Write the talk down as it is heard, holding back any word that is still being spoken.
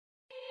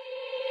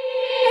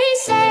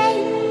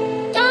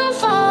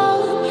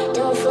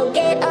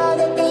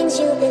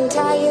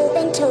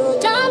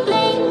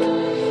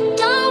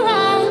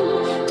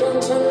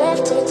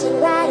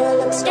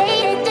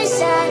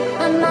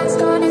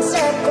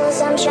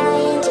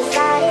trying to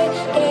fight it.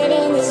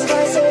 Getting these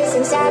voices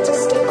inside to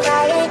stay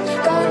quiet.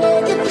 Going to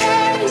the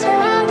place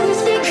where all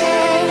this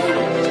began.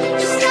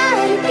 Just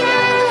start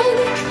again.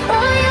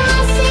 Oh, you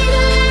won't see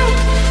the light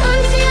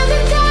until the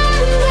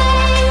dawn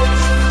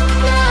breaks.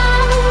 No,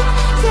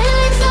 till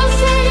it's all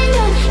said and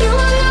done, you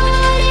won't know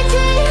what it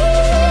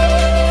takes.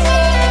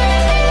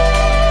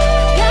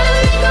 Gotta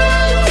make a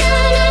wrong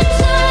turn and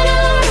turn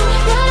around.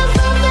 Gotta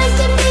fall fast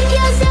to pick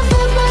yourself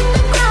up off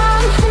the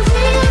ground.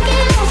 Until you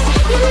get lost,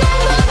 you'll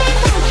never be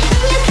found.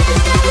 And you can't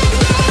stop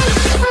again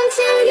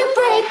until you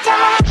break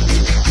down.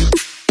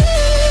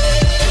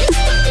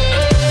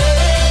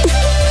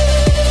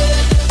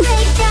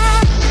 Break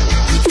down.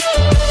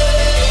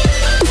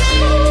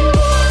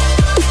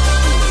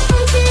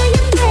 Until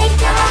you break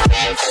down.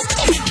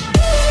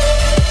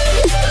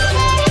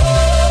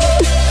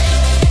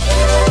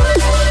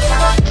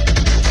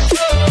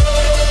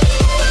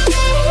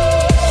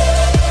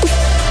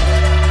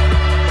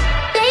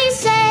 They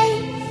say,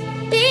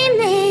 be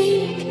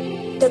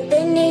meek, look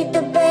beneath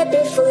the bed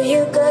before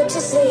you go to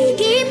sleep.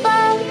 Keep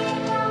on,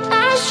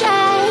 I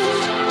shine.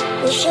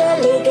 You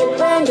surely get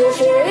burned if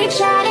you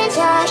reach out and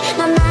touch.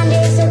 My mind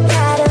is a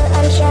battle,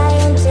 I'm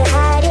trying to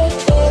hide it.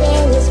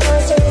 Getting these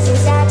voices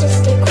inside to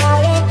stay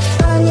quiet.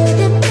 Only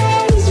the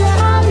place where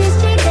all this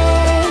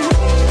began.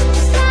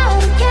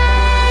 Start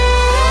again.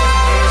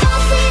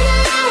 Don't see the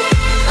light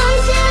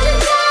until the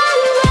dawn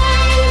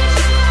breaks.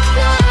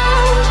 No,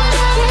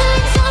 till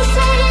it's all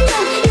said and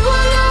done, you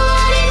won't know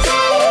what it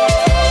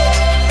takes.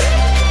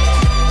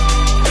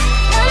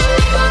 Gotta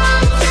make a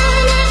wrong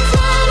turn and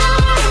turn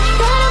around.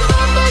 Gotta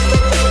fall fast to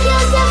pick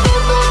yourself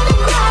up off the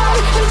ground.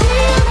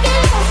 Until you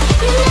get lost,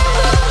 you'll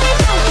never be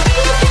found. And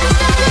you can't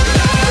stop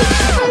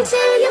again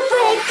until you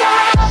break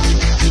down.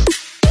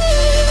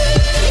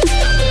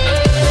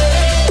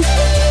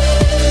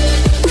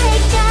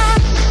 Break down.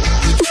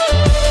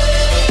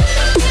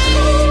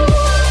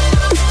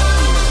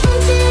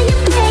 Until you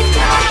break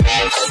down.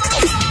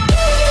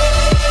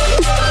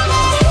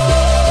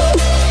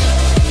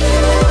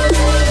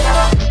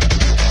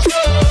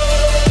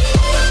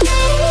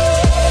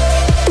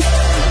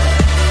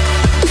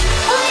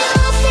 Oh, you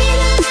won't see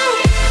the light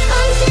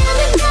until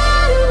the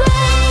dawn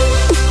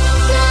breaks.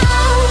 No,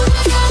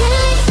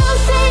 till it's all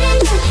said and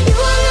done, you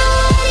won't know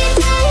what it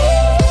takes.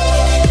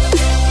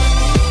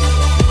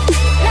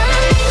 Gotta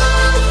make a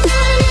wrong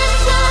turn and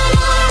turn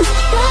around.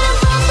 Gotta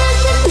fall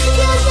fast to pick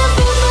yourself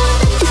up off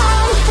the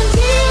ground.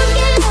 Until you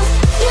get lost,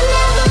 you'll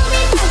never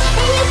be found.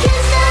 And you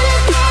can't start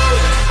again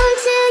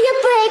until you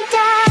break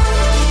down.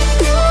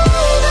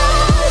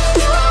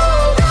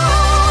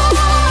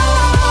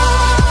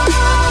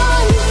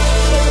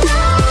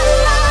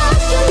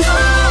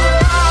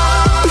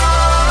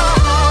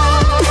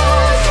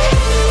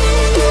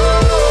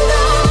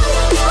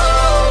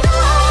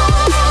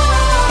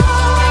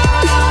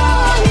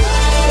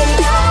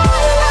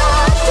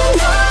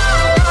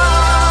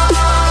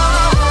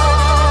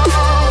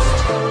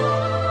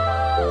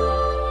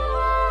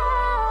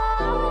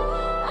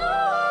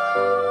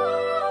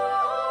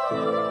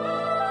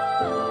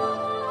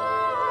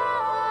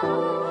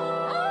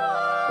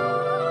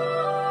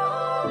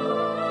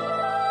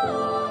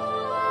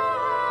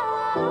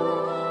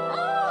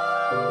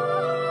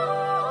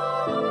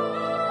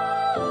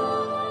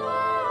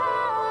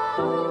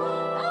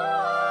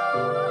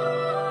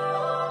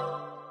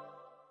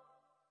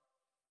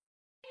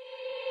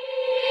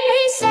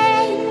 They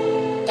say,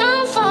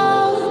 don't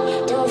fall.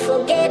 Don't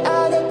forget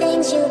all the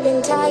things you've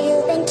been taught,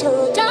 you've been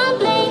told. Don't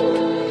blink,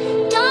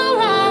 don't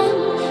run.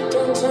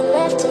 Don't turn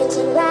left or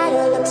turn right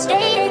or look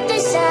straight at the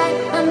sun.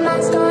 My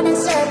mind's going in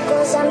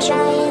circles, I'm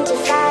trying to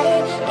fight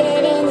it.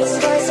 Getting these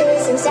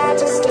voices inside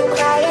to stay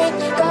quiet.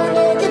 Going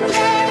to the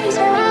place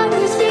where all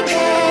this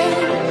began.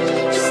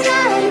 Just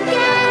start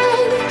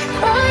again.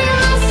 Oh, you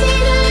won't see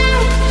the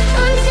light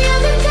until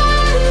the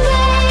dawn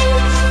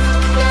breaks.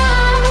 No,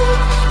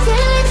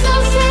 till it's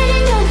all said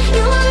and done,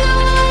 you won't know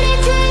what it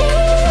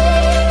takes.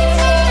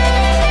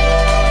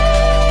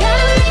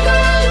 Gotta make a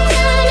wrong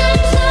turn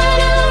and turn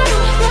around.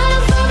 Gotta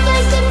fall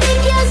fast to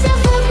pick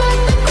yourself up off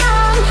the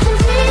ground.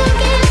 Until you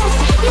get lost,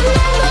 you'll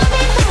never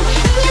be found.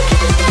 And you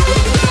can't stop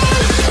again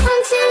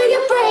until you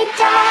break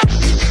down.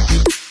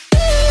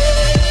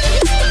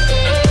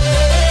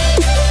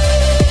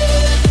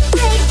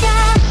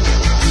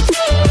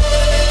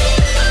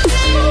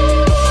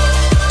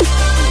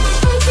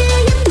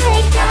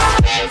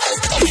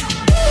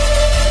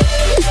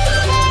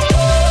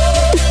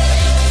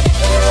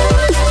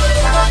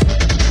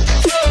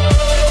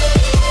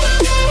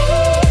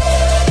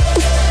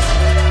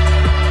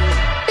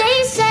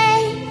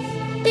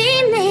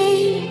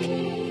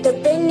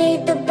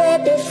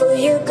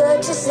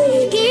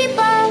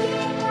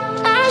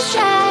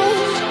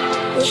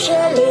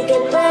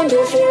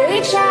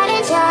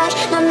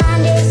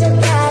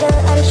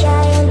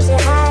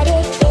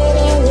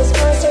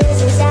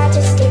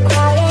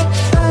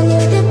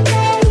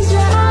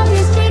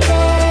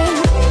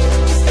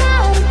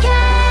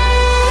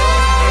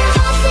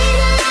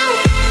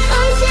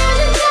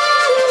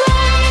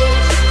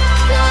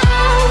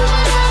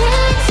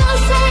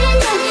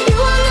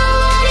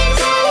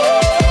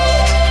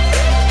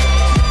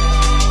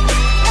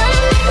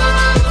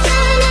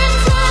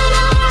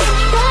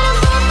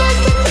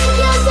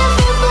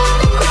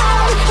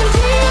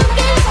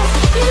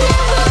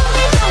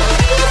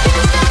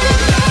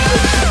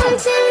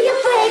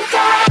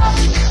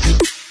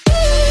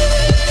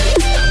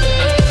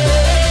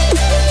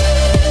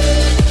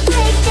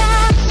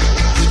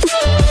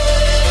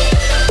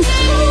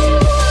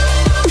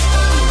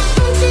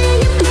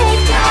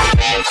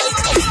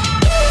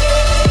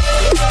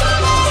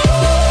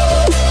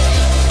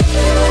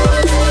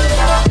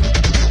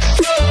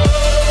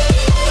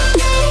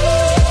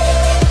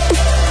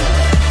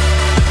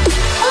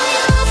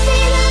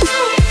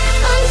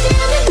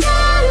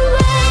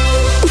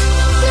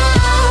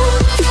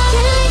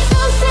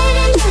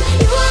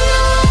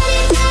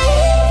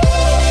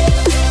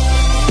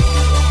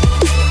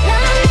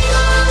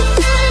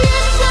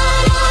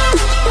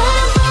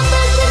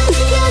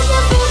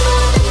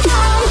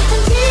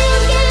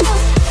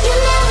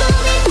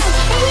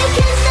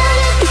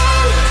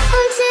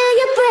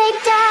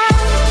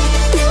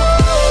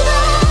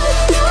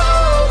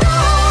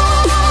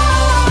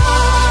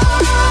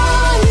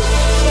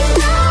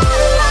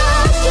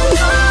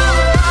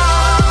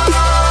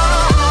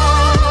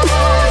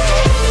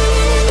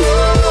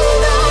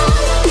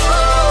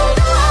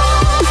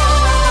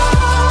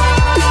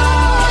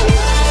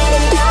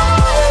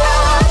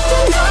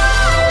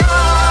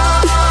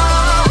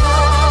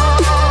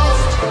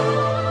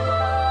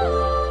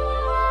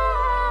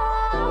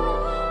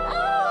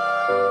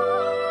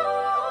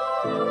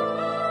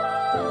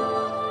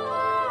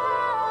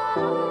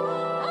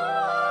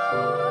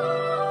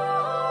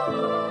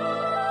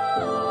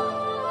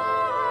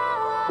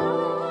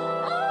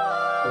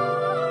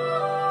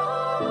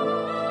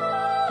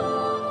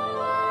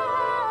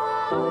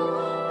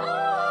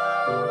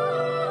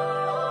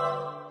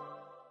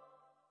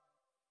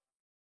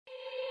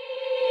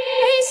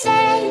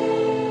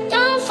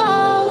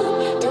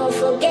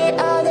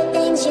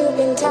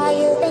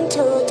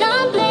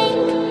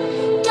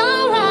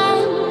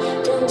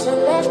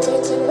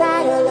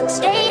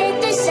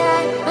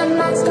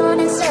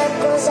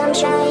 I'm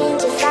trying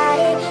to fight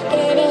it.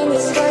 Getting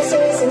these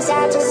voices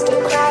inside to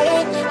stay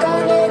quiet.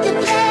 Going to the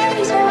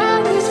place where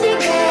all this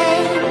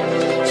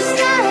began. Just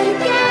start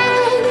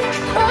again.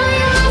 Oh,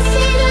 you won't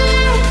see the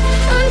light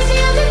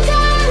until the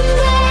dawn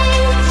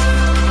breaks.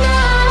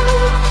 Now,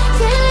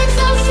 till it's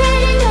all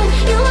said and done,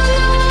 you won't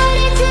know what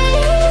it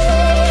takes.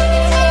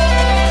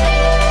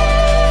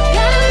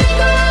 Gotta make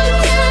a wrong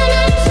turn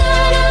and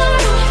turn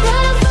around.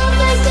 Gotta fall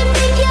fast to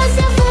pick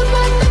yourself up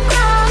off the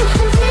ground.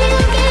 Until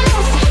you get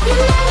lost,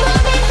 you'll never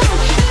be found.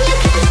 And you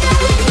can't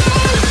start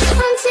again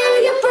until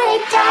you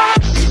break down.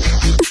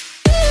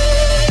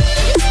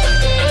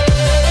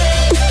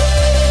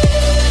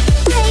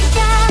 Break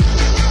down.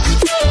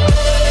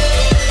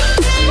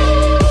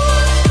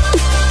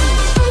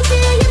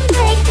 Until you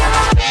break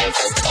down.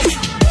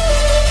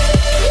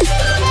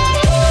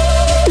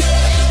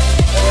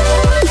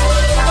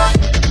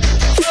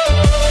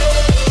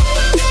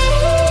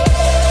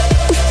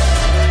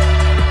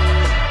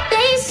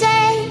 They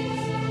say,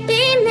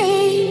 be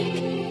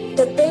meek,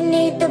 but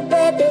beneath the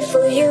bed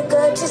before you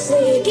go to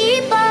sleep.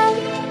 Keep on,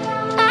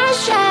 I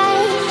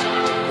shine.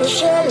 You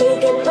surely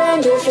get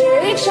burned if you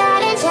reach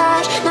out and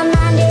touch. My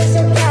mind is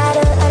a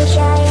battle, I'm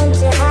trying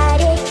to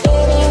hide it.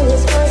 Getting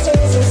these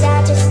voices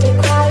inside to stay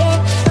quiet.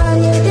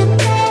 Only the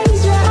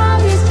place where all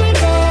this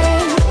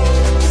began.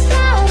 Just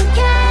start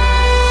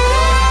again.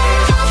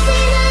 I'll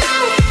see the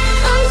light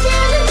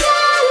until the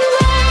dawn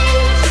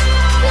breaks.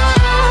 Now,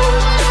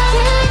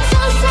 till it's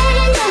all said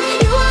and done,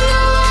 you won't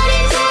know what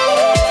it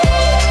takes.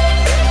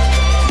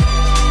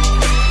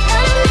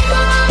 Gotta make a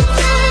wrong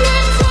turn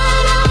and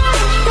turn around.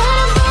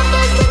 Gotta fall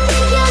fast to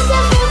pick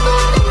yourself up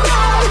off the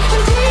ground.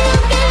 Until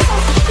you get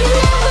lost, you'll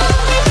never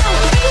be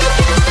found. And you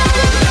can't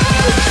start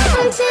again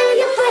until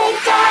you break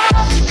down.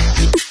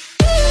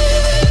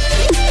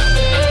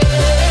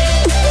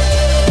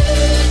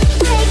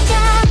 Break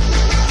down.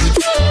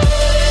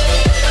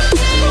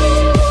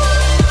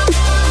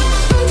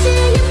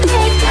 Until you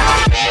break down.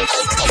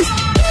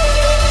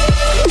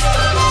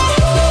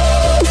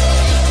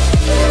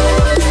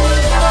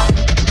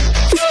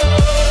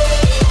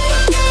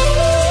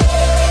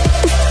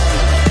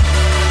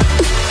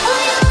 Oh,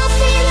 you won't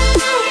see the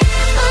light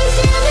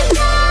until the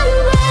dawn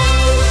breaks.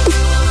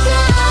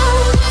 Now,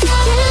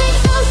 till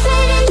it's all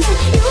said and done,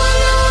 you won't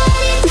know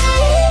what it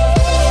takes.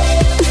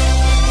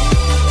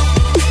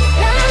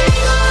 Gotta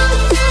make a wrong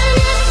turn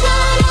and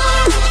turn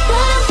around.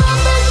 Gotta fall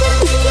fast to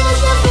pick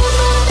yourself up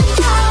off the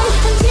ground.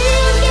 Until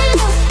you get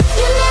lost,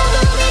 you'll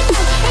never be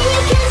found. And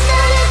you can't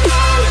start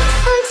again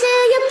until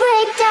you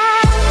break down.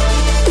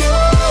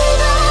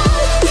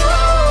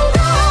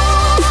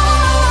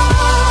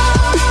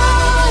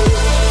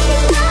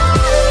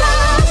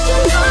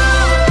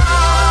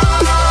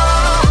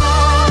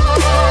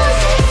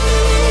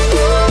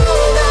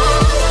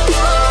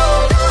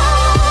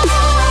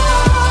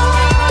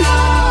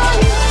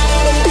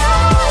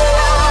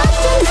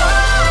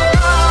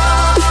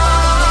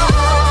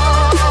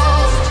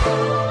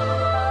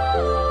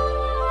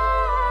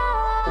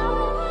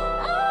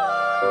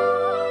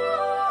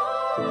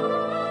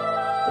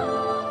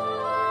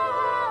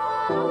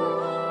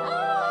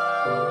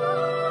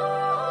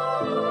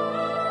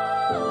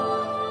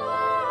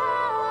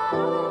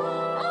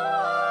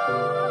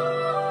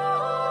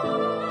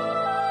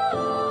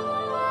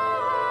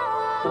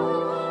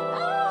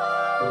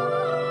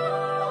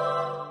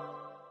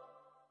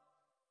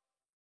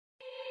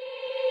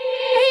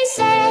 They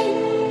say,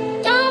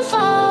 don't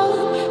fall.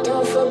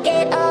 Don't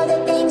forget all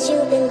the things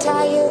you've been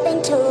taught, you've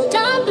been told.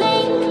 Don't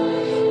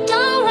blink,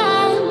 don't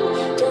run.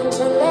 Don't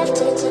turn left,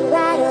 turn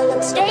right, or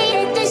look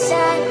straight at the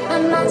sun. My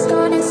mind's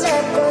going in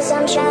circles,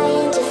 I'm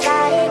trying to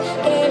fight it.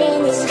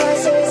 Getting these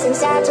voices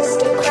inside to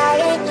stay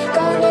quiet.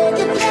 Going to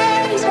the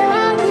place where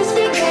all this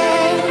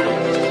began.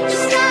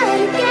 Just start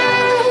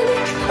again.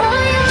 Oh,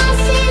 you won't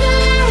see the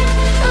light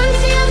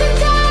until the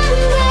dawn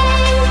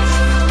breaks.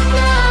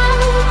 Now,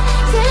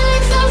 till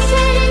it's all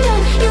said and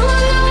done, you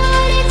won't know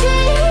what it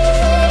takes.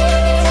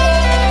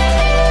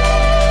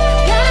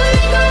 Gotta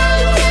make a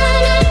wrong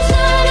turn and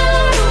turn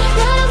around.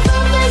 Gotta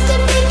fall fast to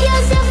pick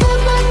yourself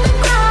up off the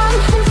ground.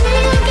 Until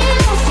you get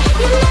lost,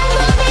 you'll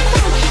never be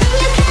found. And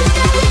you can't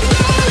start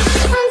again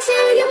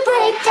until you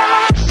break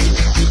down.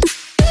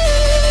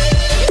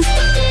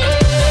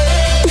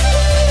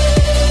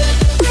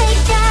 Break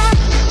down.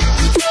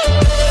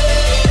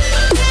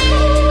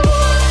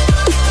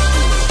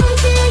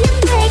 Until you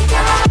break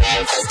down.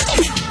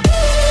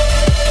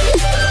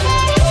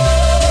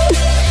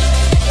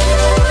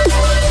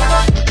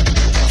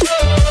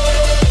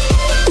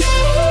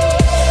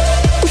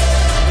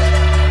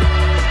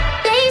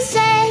 They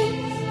say,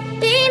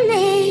 be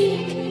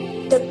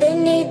meek, but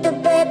beneath the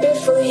bed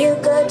before you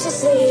go to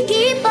sleep.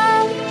 Keep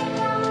on,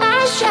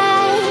 I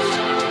shine.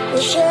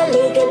 You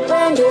surely get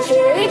burned if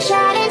you reach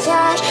out and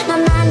touch. My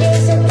mind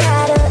is a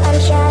battle, I'm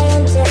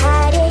trying to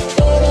hide it.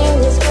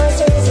 Getting these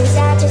voices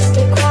inside to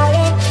stay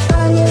quiet.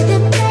 Only the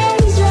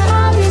place where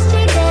all this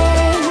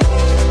began.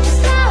 Just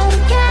start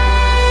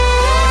again.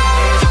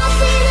 I'll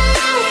see the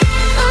light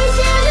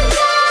until the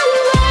dawn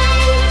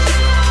breaks.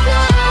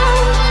 Now,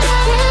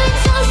 till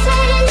it's all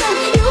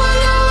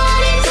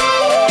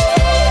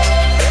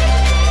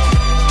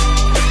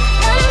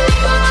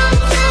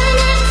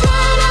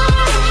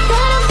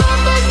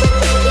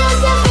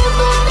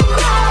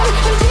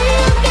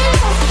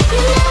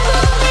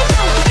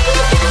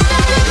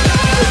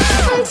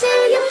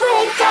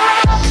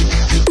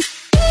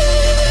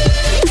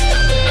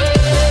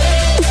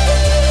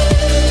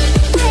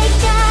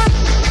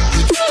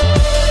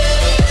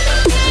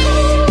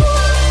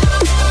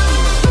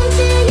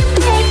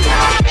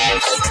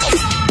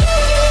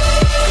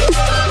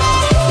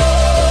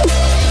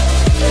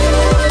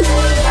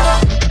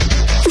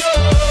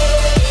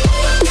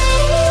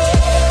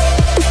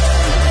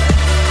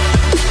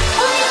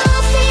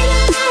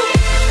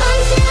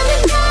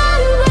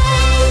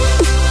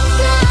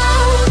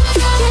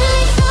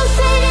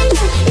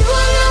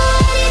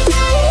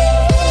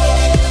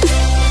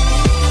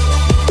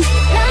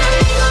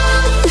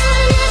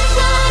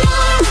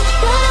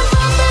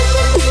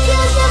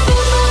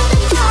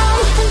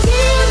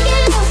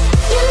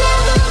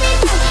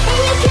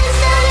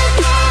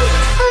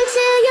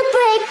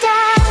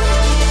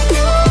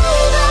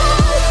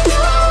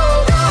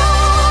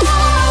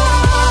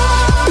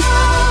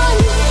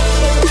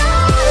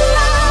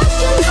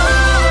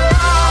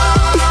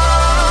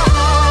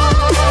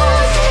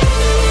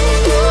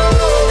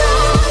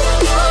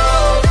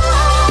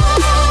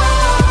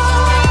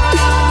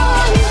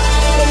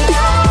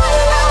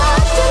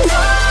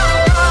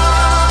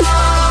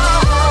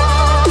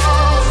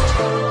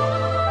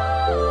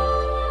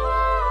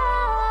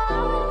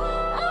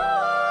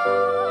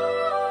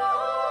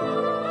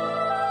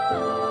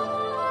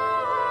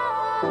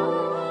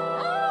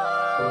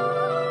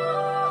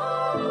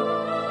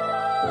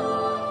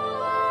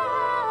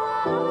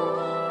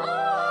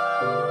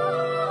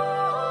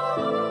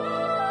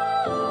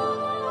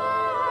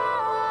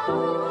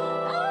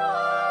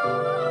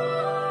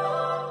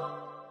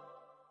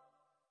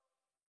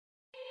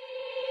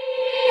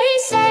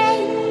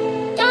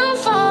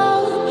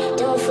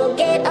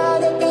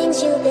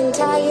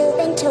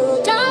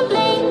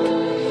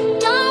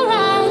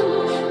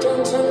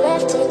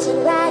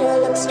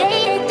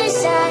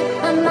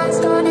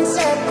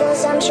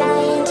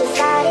trying to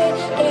fight it.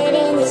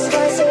 Getting these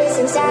voices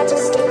inside to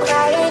stay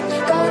quiet.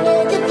 Going to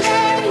the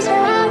place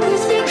where all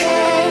this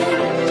began.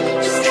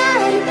 Just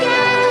start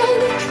again.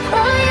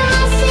 Oh, you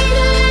must see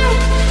the light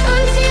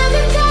until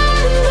the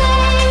dawn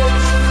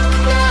breaks.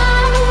 No,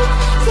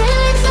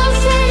 till it's all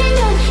said and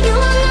done, you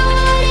won't know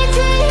what it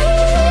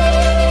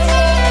takes.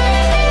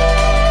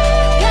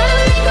 Gotta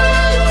make a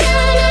wrong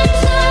turn and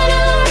turn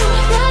around.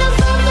 Gotta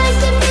fall fast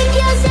to pick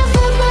yourself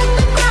up off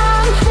the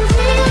ground.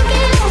 Until you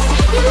get lost,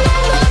 you'll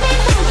never be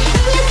found.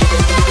 And you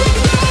can't start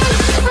again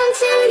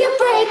until you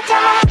break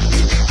down.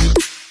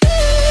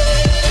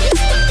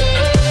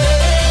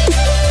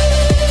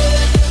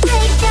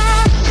 Break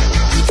down.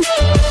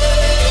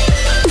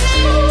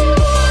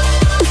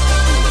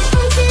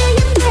 Until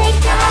you break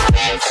down.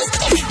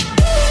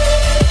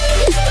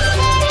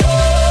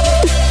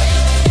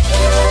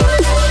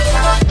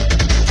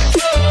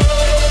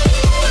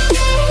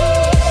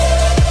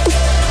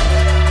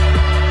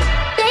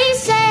 They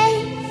say,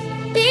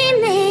 be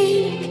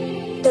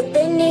meek, look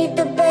beneath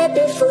the bed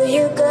before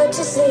you go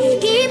to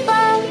sleep. Keep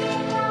on,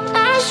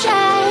 I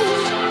shine.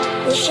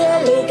 You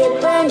surely get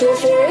burned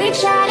if you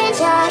reach out and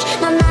touch.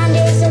 My mind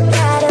is a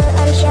battle,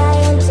 I'm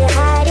trying to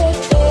hide it.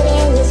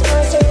 Getting these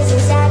voices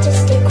inside to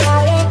stay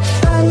quiet.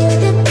 Under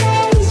the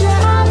place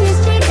where all this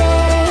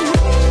began.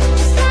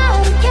 Just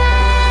start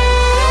again.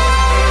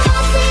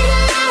 I'll see the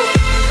light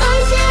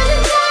until the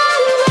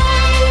dawn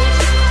breaks.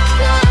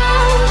 No,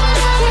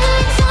 till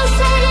it's all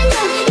said and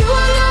done, you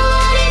won't know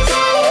what it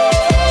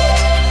takes.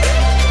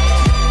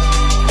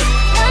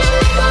 Gotta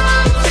make a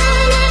wrong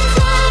turn and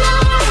turn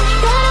around.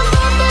 Gotta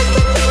fall fast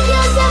to pick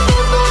yourself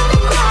up off the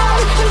ground.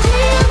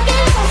 Until you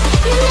get lost,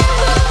 you'll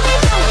never be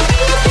found. And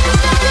you can't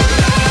start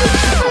again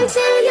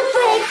until you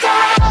break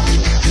down.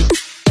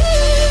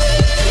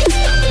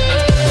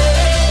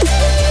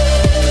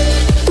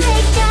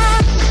 Break down.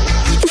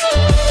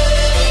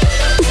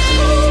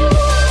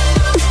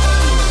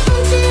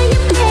 Until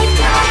you break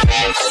down.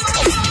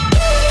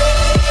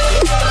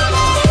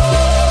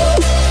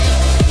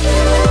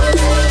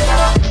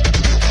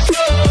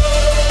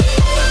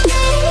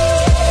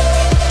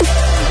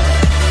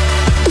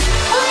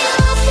 Oh, you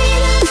won't see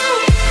the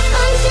light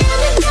until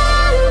the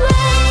dawn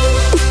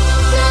breaks.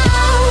 No,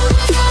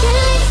 till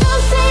it's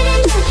all said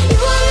and done, you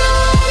won't know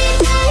what it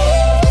takes.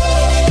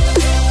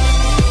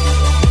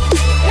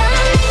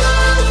 Gotta make a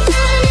wrong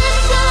turn and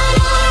turn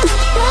around.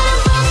 Gotta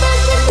fall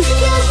fast to pick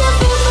yourself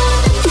up off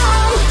the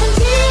ground.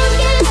 Until you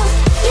get lost,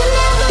 you'll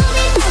never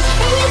be found.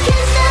 And you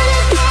can't start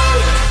again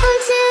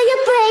until you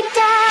break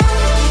down.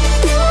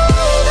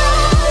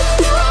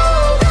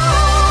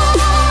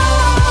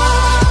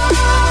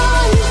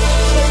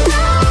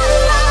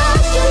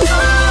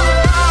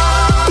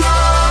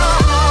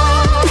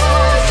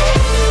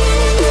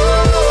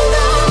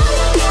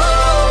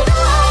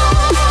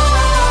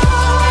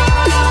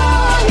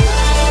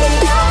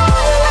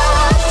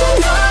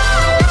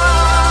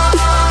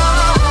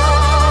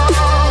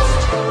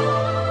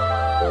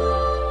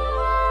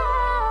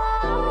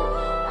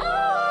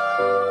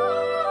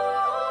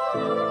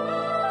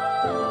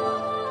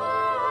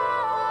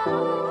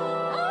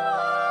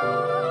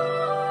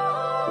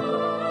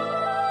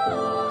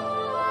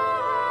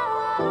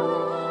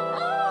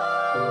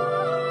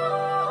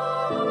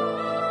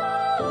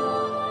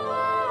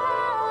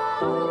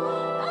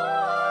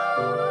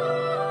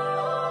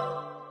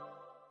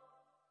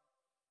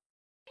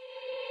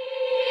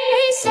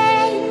 They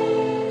say,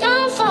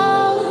 don't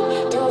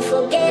fall, don't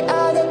forget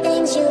all the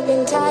things you've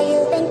been taught,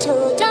 you've been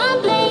told.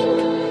 Don't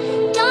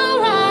blink, don't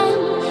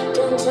run,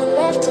 don't turn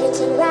left,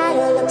 turn right,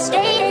 or look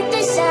straight at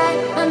the sun.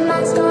 My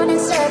mind's going in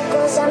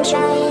circles, I'm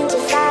trying to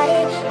fight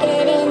it.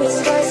 Getting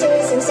these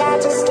voices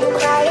inside to stay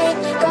quiet.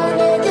 Going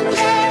to the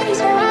place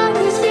where all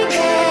this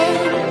began.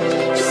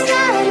 Just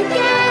start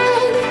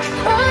again.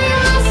 Oh, you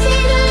won't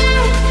see the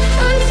light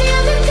until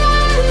the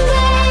dawn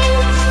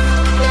breaks.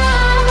 No,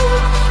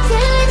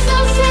 till it's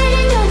all said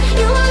and done,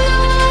 you won't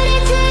know what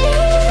it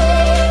takes.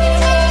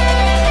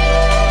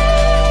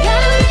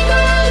 Gotta make a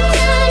wrong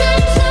turn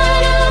and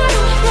turn around.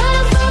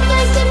 Gotta fall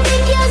fast to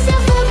pick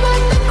yourself up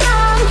off the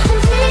ground.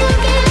 Until you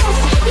get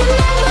lost, you'll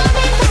never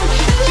be found.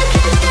 And you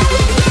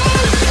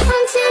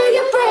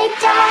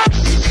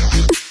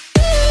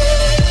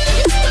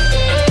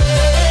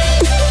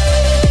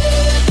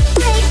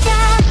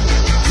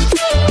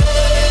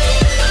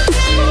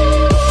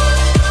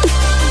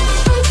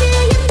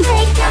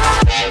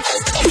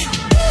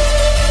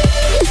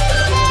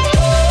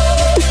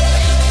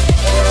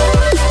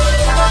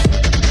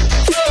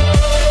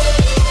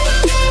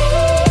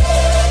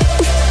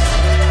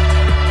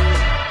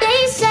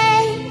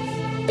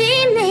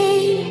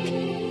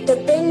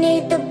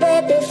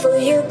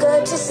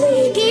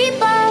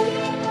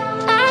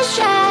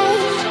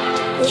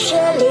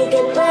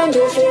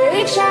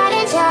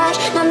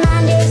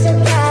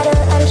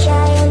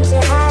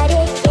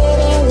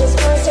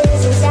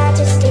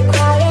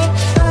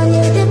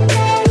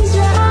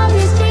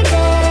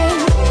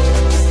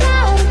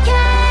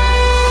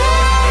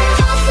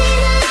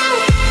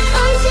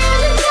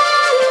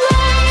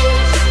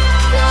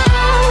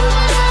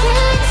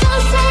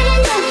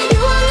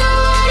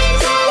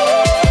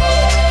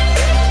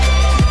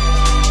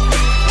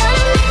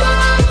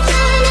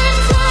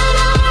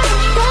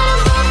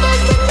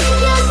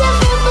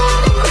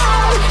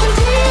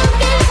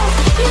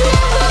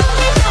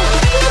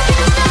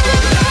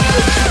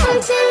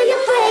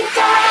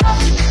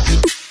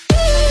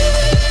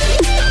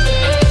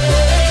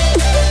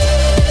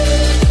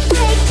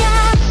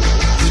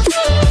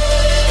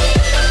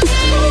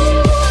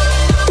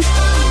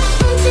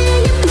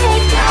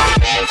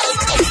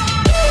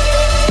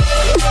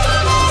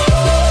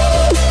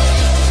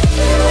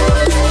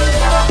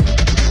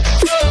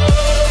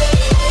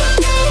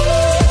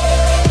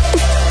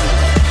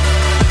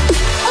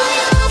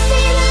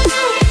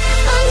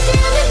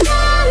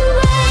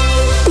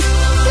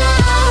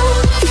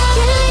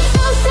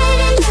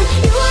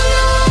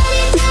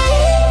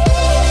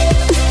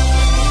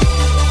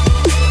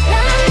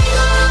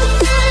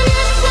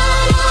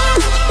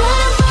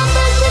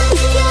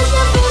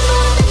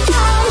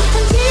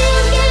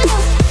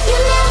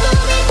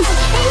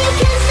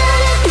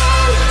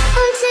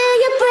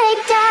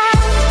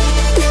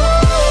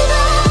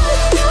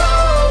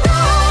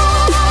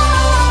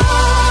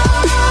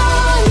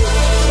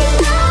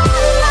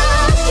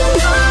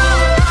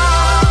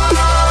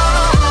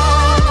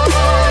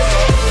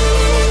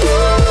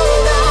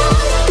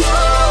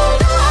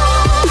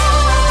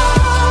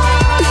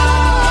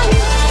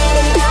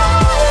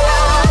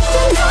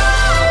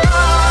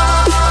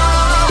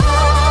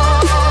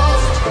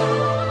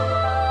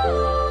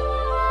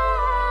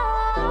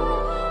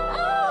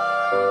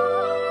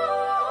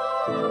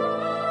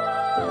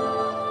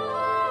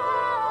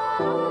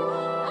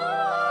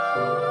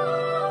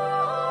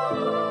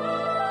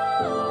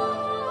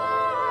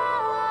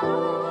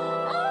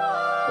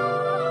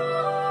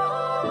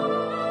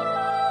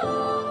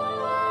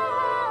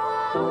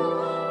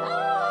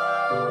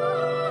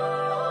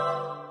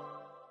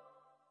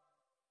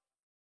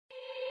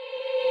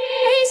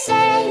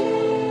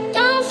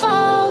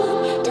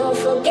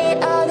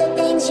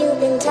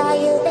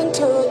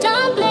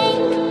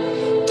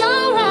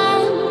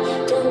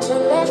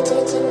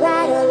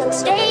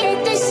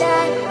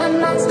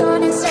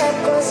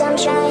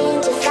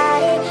trying to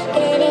fight it.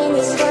 Getting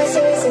these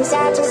voices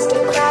inside to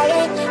stay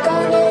quiet.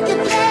 Going to the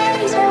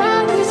place where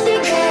all this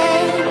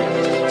began.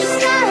 Just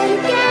start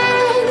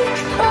again.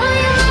 Oh,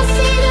 you won't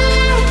see the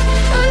light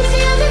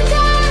until the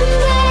dawn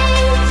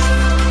breaks.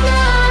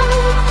 No,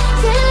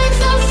 till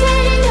it's all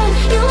said and done,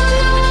 you won't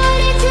know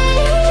what it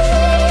takes.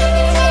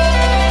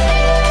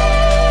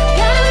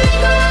 Gotta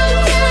make a wrong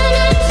turn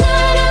and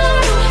turn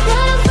around.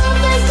 Gotta fall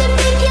fast to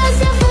pick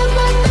yourself up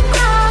off the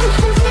ground.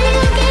 Until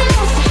you get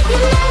lost,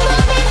 you'll never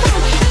be found.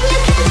 And you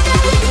can't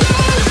start again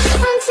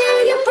until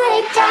you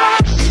break down.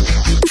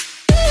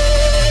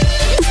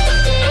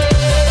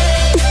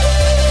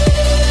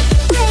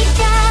 Break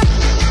down.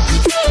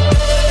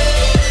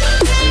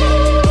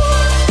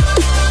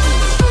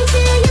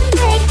 Until you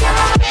break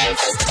down.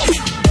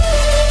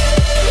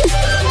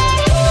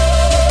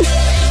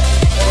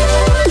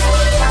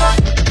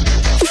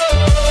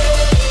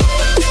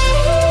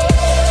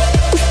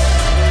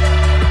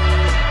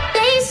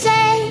 They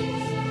say,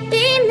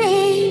 be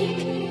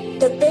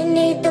meek, look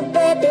beneath the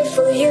bed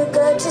before you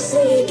go to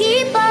sleep.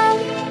 Keep on,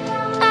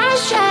 I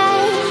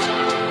shine.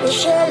 You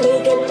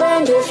surely get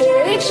burned if you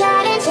reach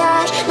out and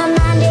touch. My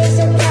mind is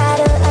a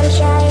battle, I'm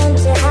trying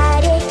to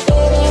hide it.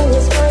 Getting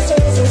these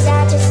voices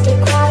inside to stay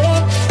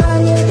quiet. On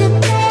you the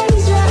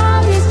place where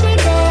all this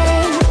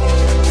began.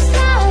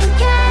 Start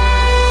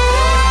again.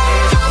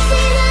 I'll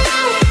see the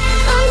light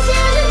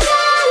until the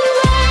dawn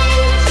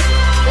breaks.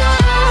 No,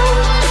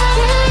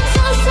 till it's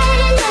all said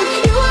and done,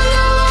 you won't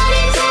know what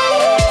it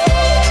takes.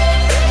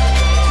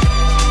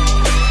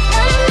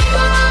 Gotta make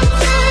a wrong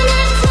turn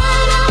and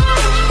turn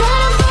around.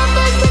 Gotta fall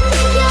fast to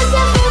pick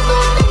yourself up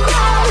off the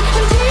ground.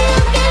 Until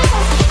you get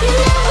lost,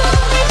 you'll never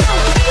be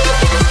found. And you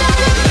can't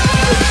start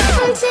again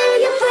until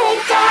you break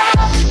down.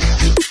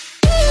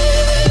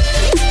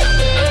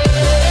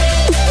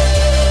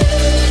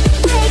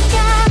 Break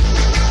down.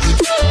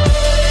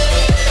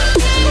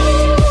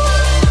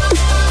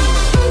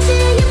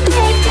 Until you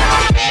break down.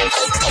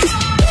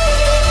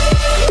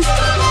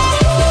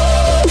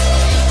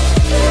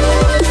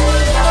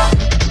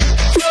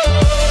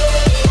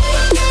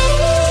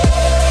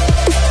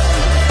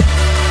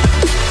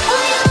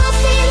 Oh, you won't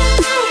see the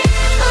light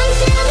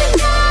until the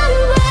dawn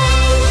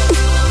breaks.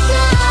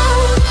 No,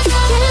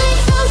 till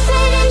it's all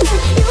said and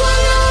done, you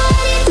won't know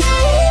what it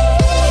takes.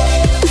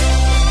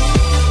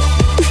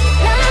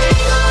 Gotta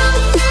make a wrong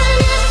turn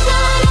and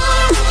turn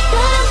around.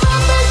 Gotta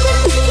fall fast to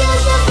pick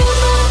yourself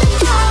up off the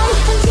ground.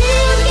 Until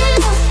you get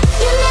lost,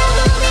 you'll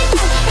never be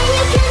found. And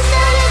you can't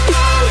start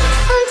again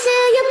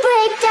until you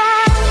break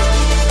down.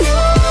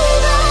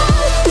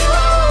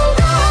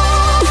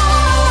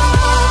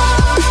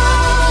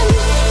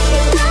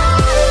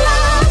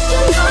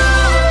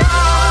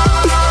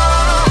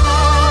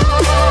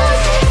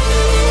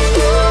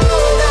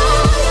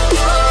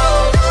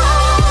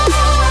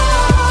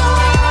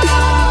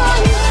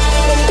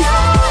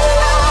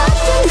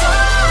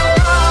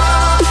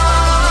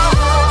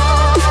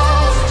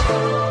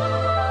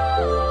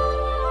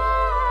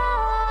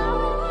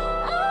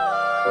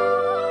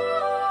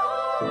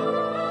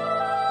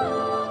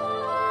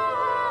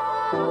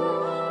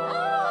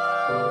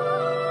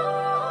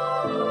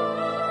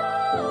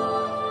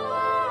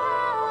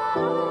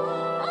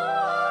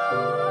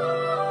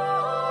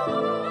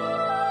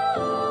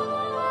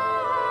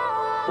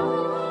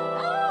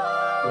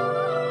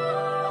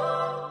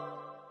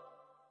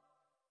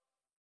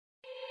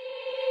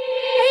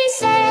 They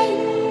say,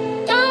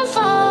 don't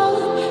fall.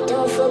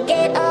 Don't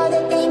forget all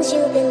the things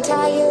you've been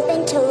taught, you've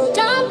been told.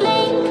 Don't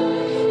blink,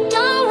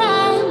 don't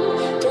run.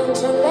 Don't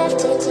turn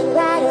left or turn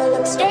right or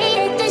look straight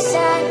at the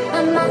sun.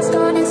 My mind's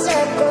going in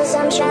circles,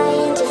 I'm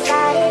trying to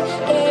fight it.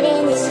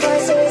 Getting these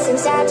voices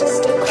inside to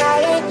stay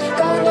quiet.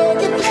 Going to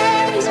the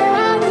place where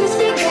all this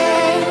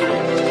began.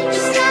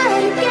 Just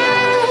start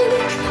again.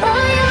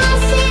 Oh, you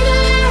won't see the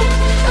light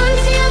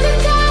until the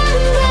dawn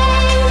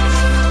breaks.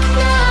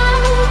 No,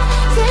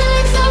 till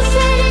it's all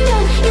said and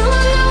done, you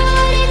won't know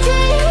what it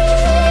takes.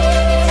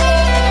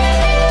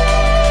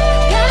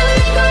 Gotta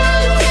make a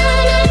wrong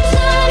turn and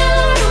turn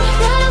around.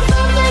 Gotta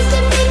fall fast to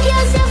pick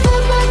yourself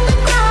up off the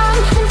ground.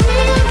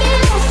 Until you get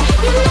lost,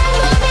 you'll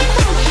never be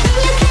found.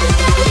 And you can't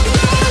start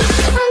again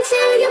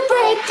until you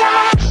break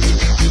down.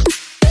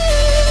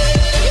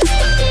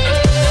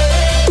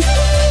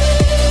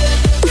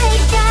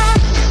 Break down.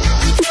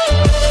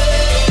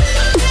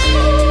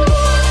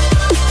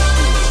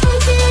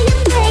 Until you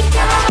break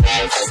down.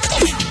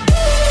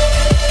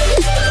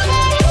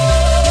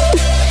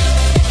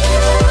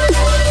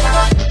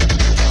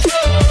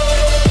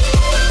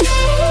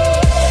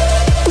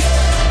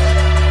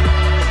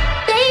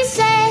 They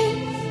say,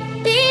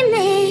 be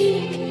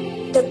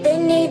meek, look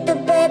beneath the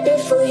bed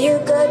before you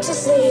go to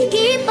sleep.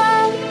 Keep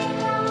on,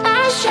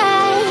 I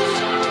shine.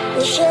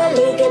 You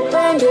surely get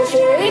burned if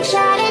you reach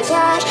out and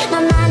touch.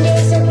 My mind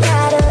is a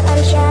battle,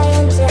 I'm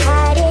trying to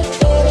hide it.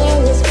 Getting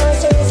these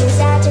voices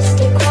inside to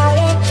stay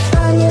quiet.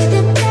 On you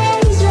the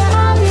place where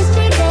all this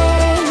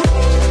began.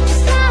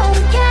 Start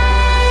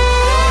again.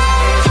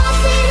 I'll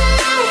see the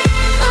light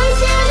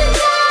until the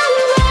dawn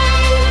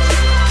breaks.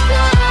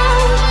 No,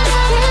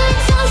 till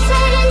it's all said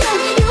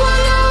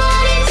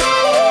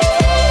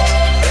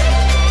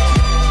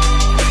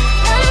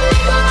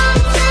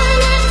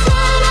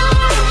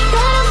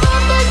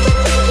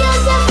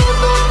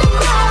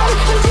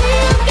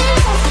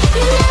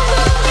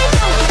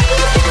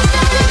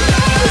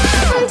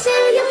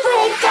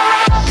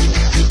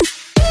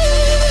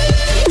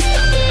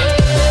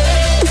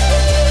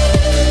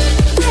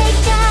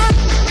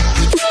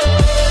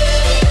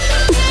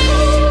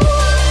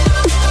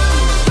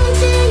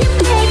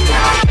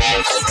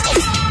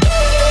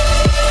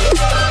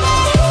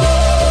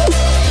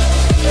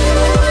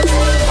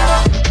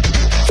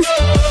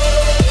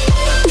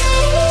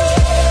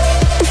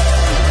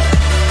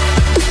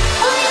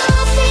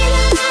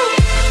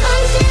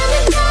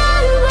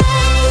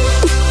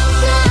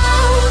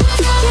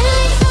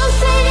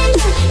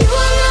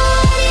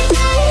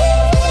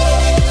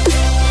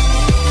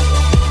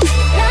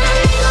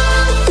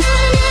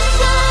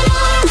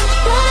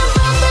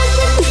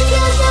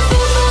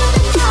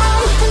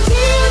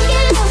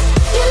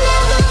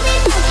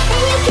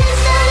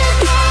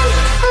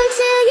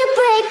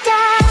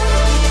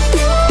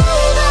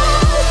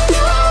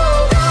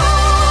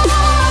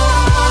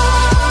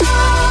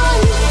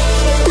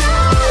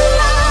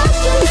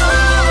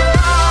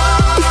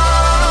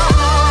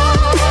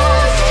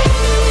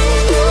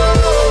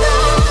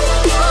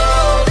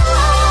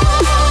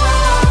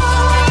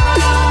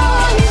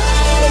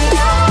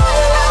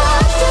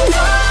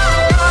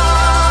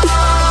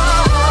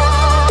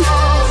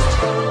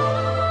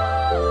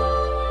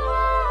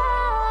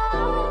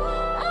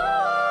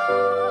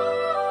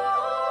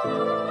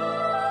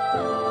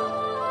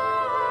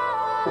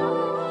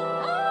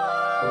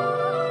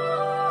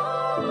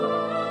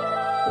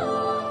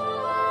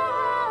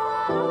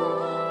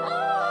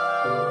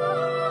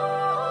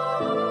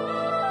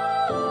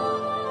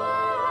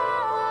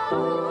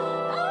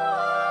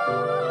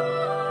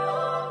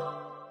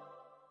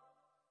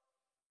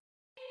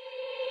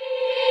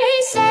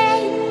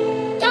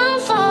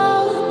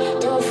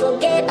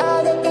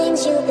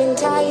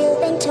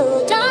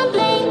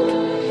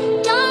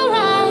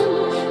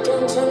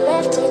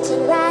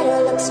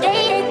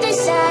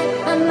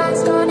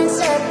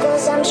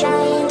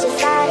trying to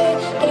fight it.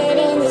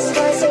 Getting these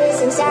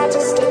voices inside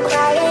to stay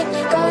quiet.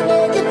 Going to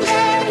the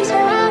place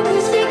where all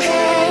this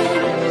began.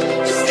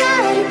 Just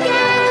start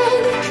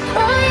again.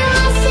 Oh, you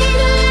won't see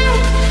the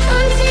light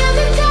until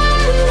the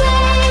dawn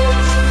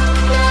breaks.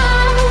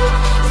 Now,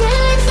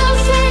 till it's all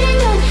said and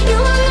done, you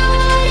won't know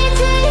what it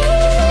takes.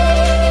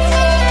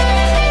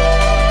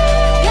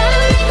 Gotta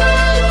make a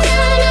wrong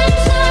turn and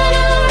turn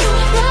around.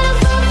 Gotta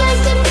fall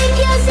fast to pick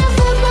yourself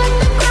up off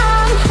the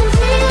ground.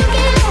 Until you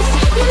get lost,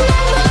 you'll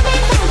never be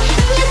found.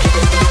 And you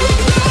can't start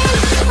again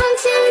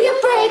until you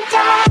break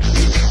down.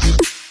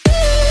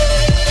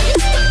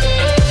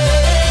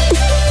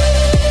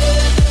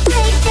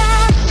 Break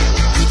down.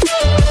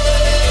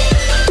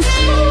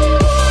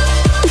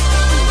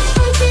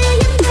 Until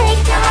you break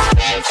down.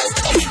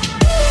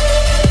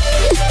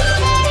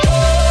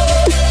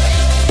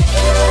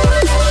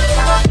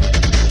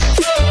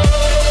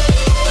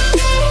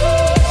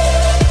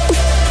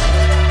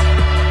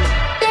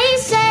 They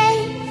say,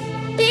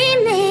 be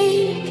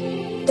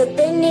meek, but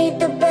beneath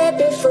the bed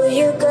before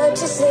you go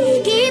to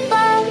sleep. Keep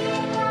on,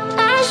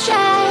 I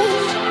shine.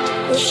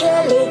 You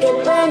surely get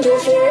burned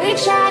if you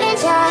reach out and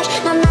touch.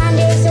 My mind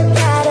is a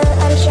battle,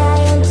 I'm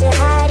trying to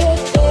hide it.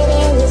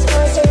 Getting these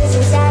voices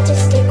inside to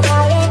stay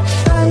quiet.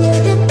 On you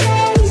the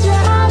place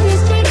where all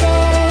this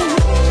began.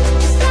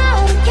 Just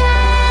start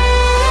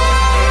again.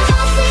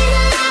 I'll see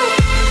the light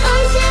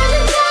until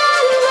the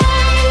dawn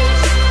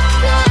breaks.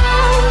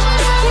 Now,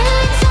 till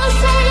it's all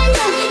said and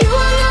done, you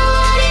won't know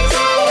what it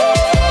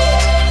takes.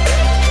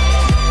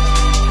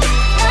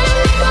 Gotta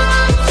make a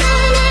wrong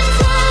turn and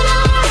turn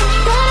around.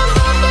 Gotta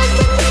fall fast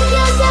to pick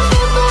yourself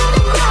up off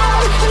the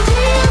ground.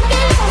 Until you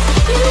get lost,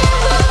 you'll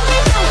never be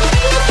found.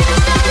 And you can't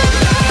start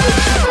again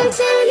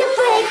until you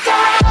break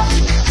down.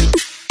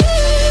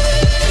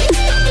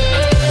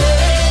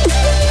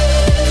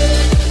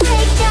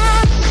 Break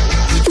down.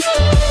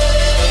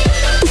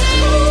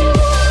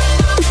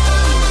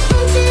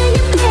 Until you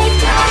break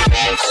down.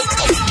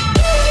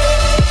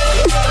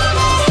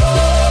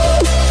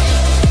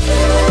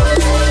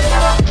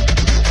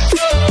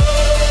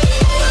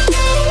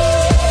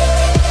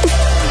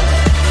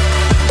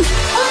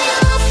 Oh, you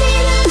won't see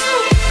the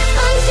light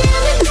until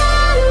the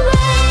dawn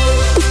breaks.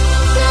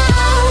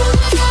 Now,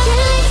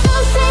 till it's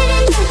all said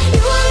and done,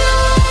 you won't know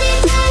what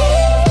it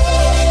takes.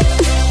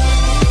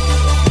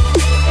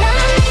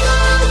 Gotta make a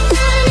wrong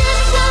turn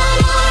and turn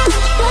around.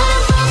 Gotta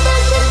fall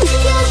fast to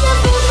pick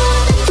yourself up off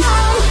the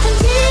ground.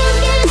 Until you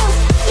get lost,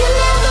 you'll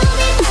never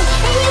be found.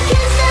 And you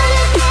can't start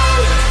again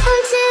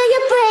until you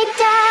break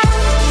down.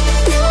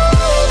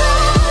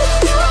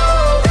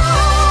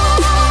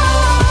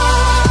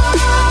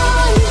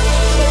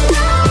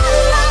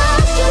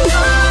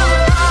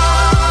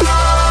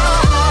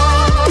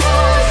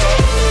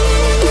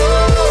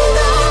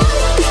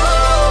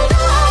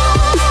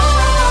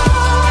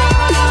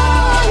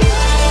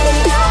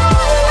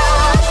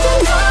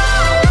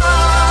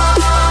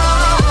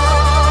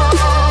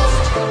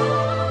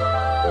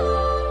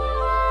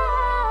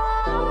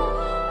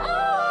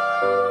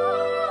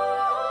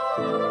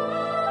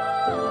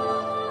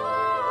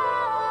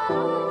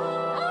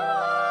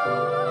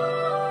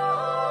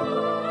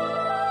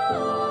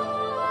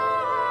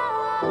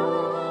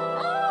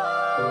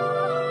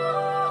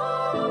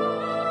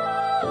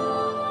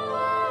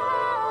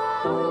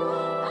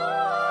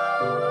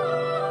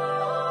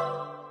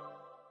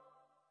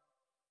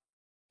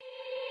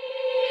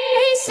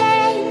 They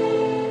say,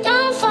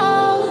 don't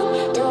fall.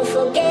 Don't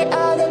forget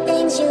all the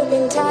things you've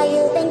been taught,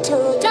 you've been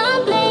told.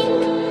 Don't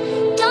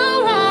blink,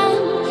 don't run.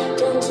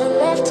 Don't turn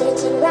left,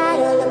 turn right,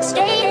 or look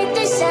straight at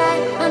the sun.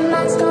 My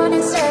mind's going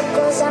in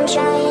circles, I'm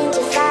trying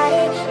to fight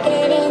it.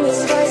 Getting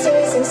these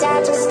voices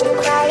inside to stay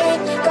quiet.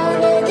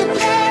 Going to the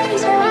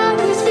place where all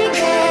this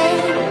began.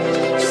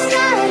 Just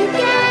start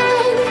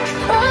again.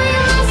 Oh, you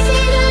won't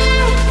see the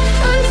light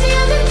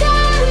until the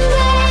dawn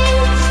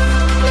breaks.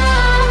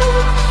 Now,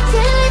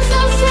 till it's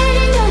all said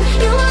and done,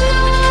 you won't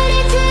know what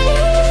it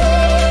takes.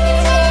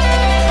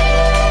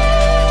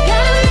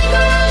 Gotta make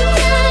a wrong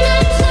turn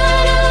and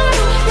turn around.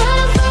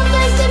 Gotta fall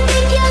fast to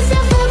pick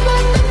yourself up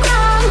off the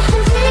ground.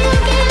 Until you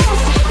get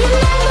lost, you'll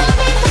never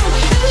be found.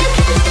 And you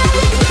can't start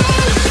again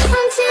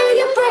until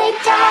you break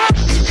down.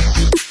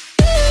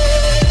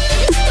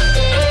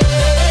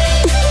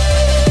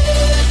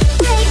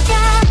 Break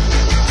down.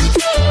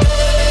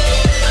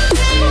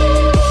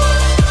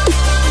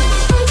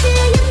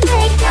 Until you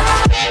break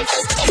down.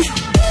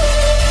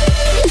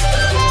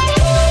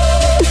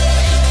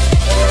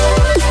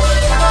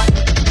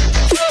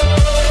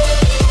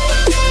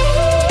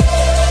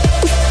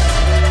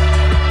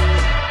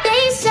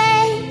 They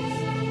say,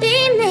 be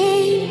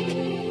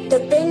meek,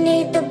 but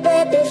beneath the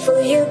bed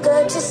before you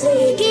go to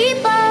sleep.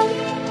 Keep on,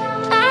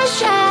 I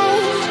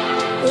shine.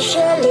 You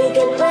surely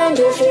get burned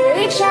if you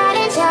reach out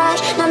and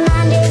touch. My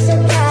mind is a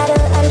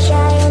battle, I'm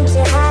trying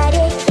to hide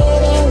it.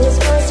 Getting these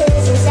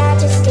voices inside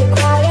to stay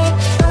quiet.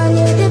 On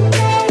you the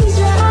place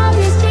where all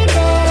this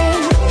began.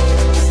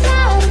 Just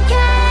start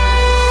again.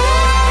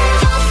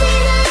 I'll see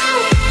the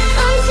light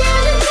until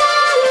the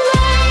dawn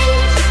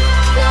breaks.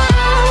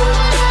 Now,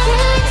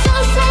 till it's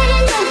all said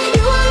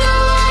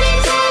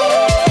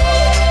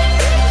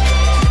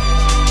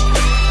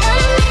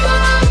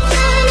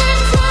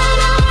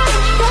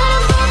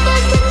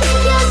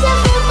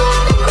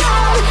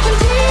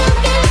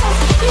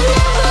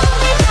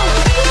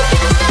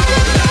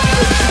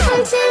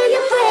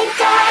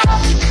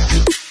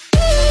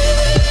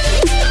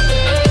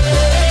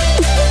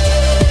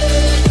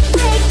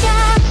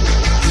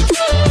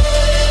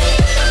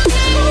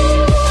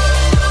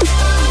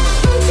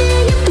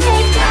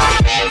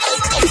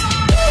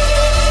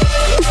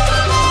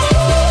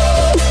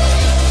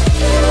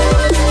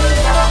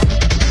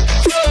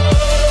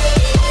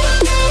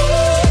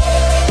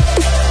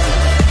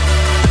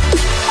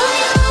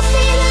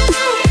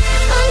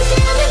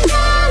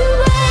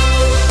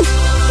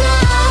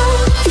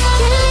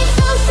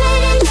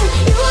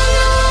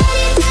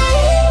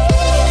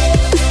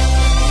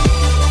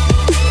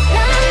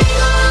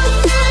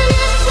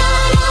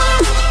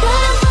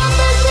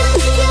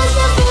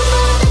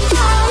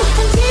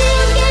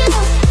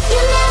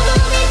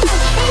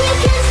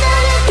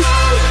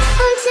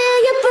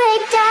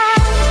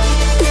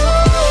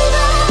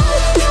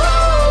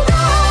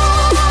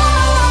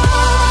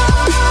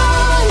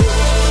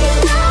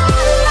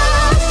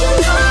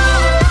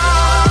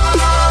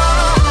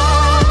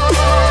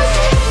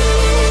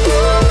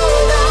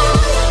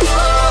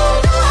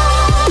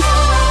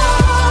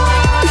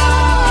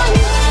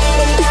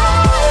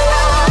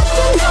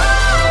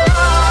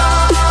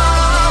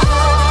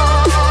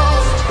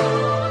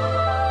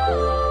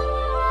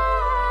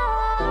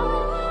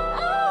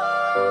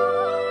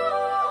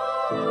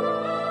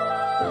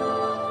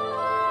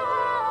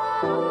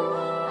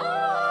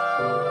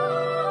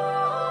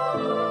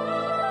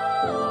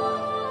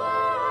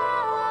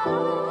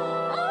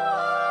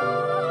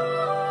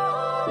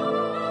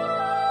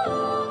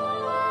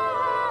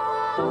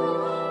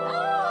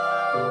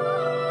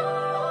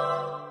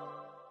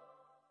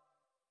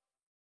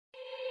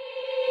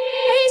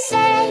They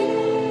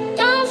say,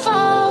 don't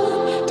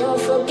fall, don't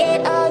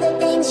forget all the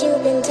things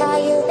you've been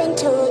taught, you've been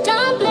told.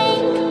 Don't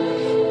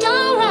blink,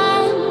 don't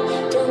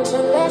run, don't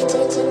turn left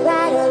or turn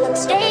right or look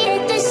straight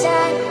at the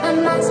sun. My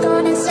mind's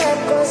going in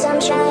circles, I'm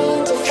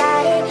trying to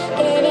fight it,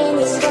 getting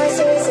these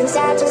voices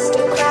inside to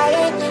stay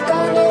quiet.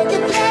 Going to the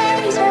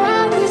place where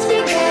all this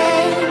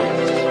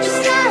began, just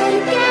start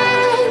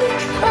again.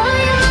 Oh,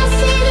 you won't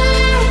see the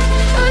light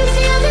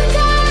until the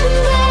dawn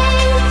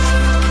breaks.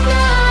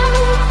 No,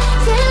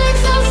 till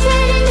it's all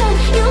said and done,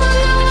 you won't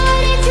know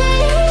what it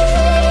takes.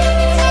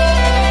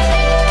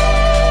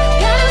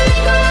 Gotta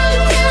make a wrong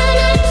turn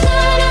and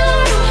turn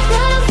around.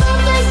 Gotta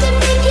focus and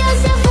pick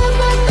yourself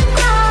up off the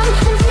ground.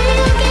 Until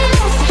you get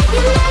lost,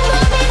 you'll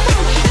never be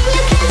found. And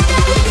you can't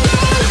start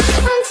again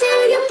until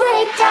you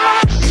break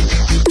down.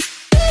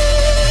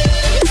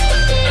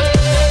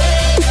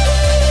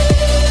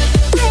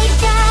 Break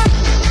down.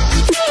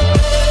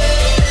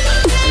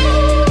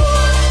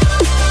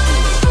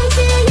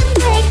 Until you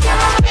break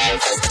down.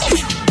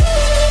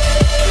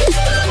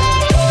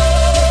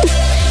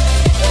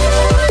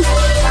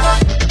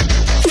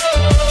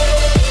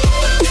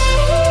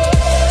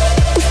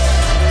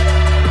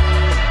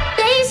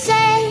 They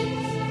say,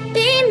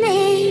 be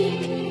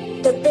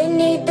meek, look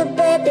beneath the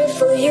bed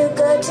before you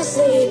go to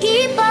sleep.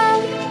 Keep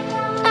on,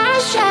 I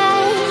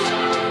shine.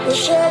 You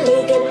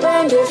surely get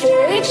burned if you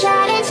reach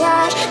out and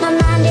touch. My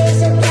mind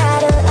is a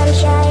battle, I'm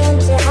trying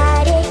to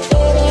hide it.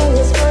 Getting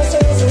these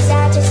voices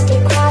inside to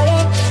stay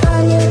quiet.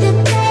 On you the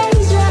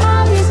place where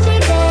all this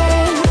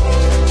began.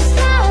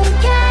 Start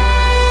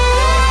again.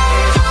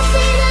 Don't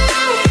see the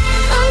light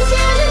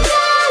until the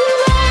dawn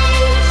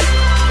breaks.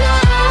 No,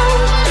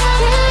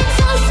 till it's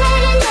all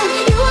said and done,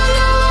 you won't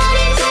know what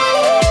it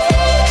takes.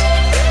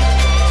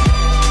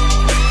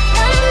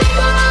 Gotta make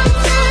a wrong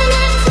turn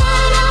and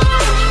turn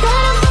around.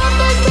 Gotta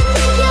focus and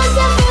pick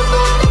yourself up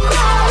off the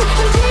ground.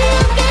 Until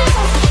you get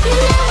lost,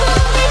 you'll never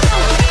be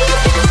found. And you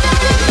can't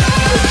start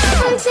again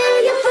until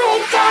you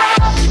break down.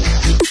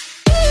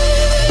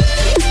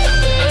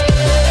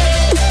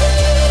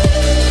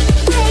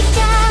 Break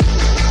down.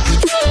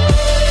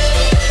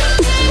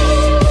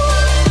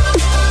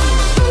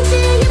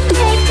 Until you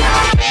break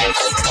down.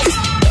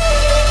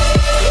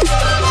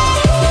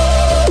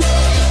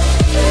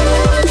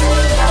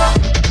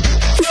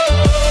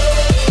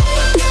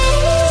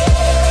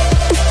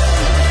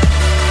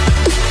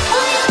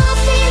 Oh, you won't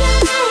see the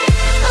light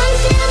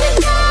until the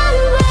dawn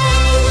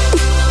breaks.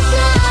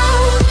 No,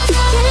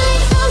 till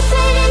it's all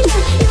said and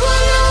done, you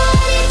won't know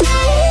what it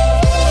takes.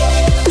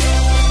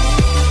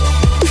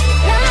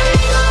 Gotta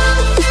make a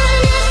wrong turn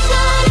and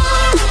turn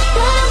around.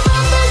 Gotta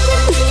focus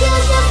and pick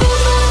yourself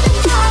up off the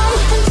ground.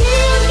 Until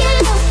you get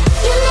lost,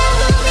 you'll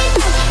never be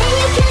found. And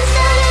you can't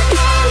start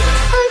again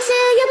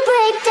until you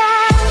break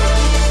down.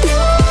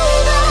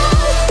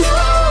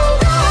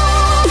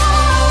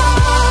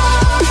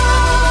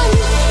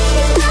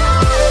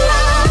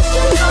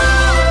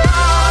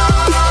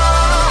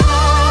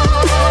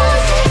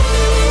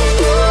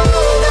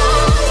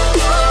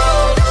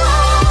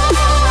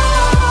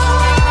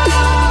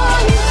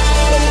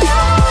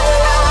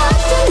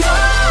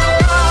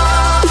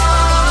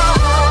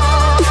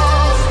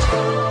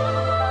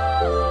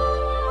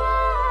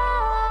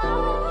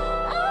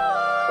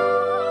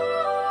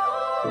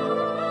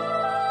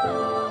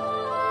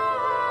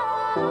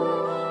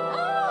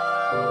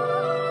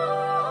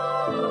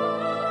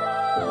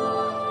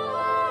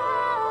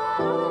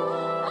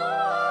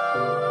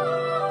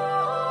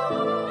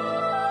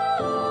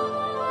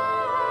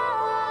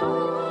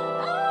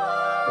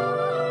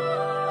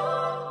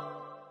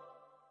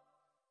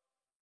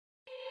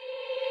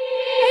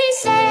 They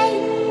say,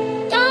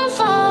 don't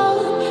fall,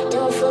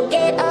 don't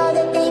forget all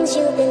the things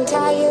you've been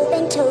taught, you've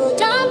been told.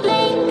 Don't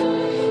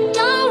blink,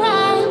 don't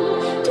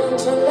run, don't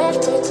turn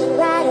left or turn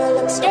right or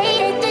look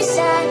straight at the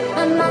sun.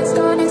 My mind's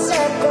going in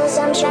circles,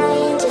 I'm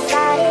trying to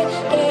fight it,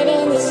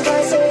 getting these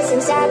voices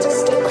inside to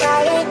stay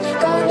quiet.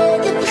 Going to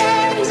the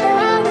place where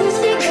all this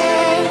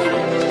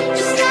began,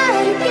 just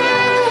start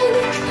again.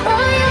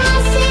 Oh, you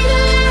won't see the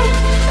light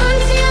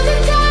until the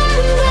dawn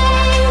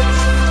breaks.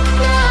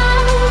 No,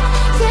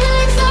 till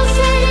it's all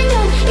said and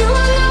done, you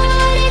won't know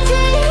what it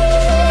takes.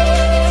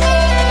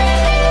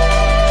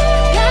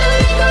 Gotta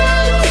make a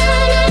wrong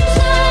turn and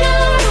turn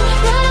around.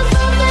 Gotta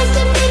focus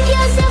and pick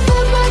yourself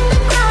up off the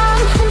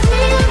ground.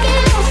 Until you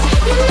get lost,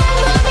 you'll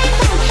never be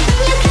found. And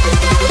you can't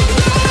start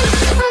again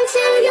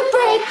until you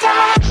break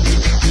down.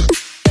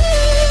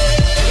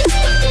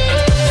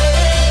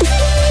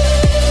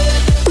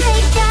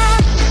 Break down.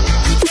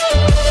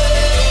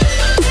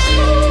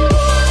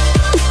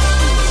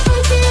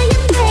 Until you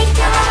break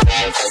down.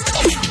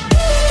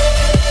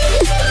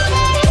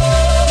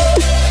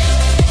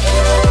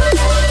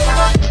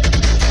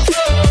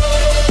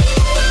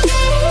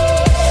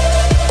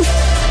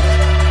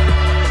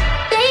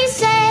 They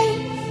say,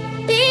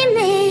 be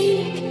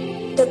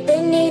meek, look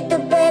beneath the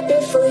bed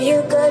before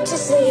you go to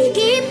sleep.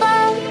 Keep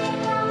on,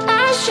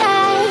 I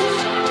shine.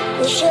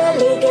 You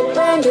surely get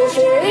burned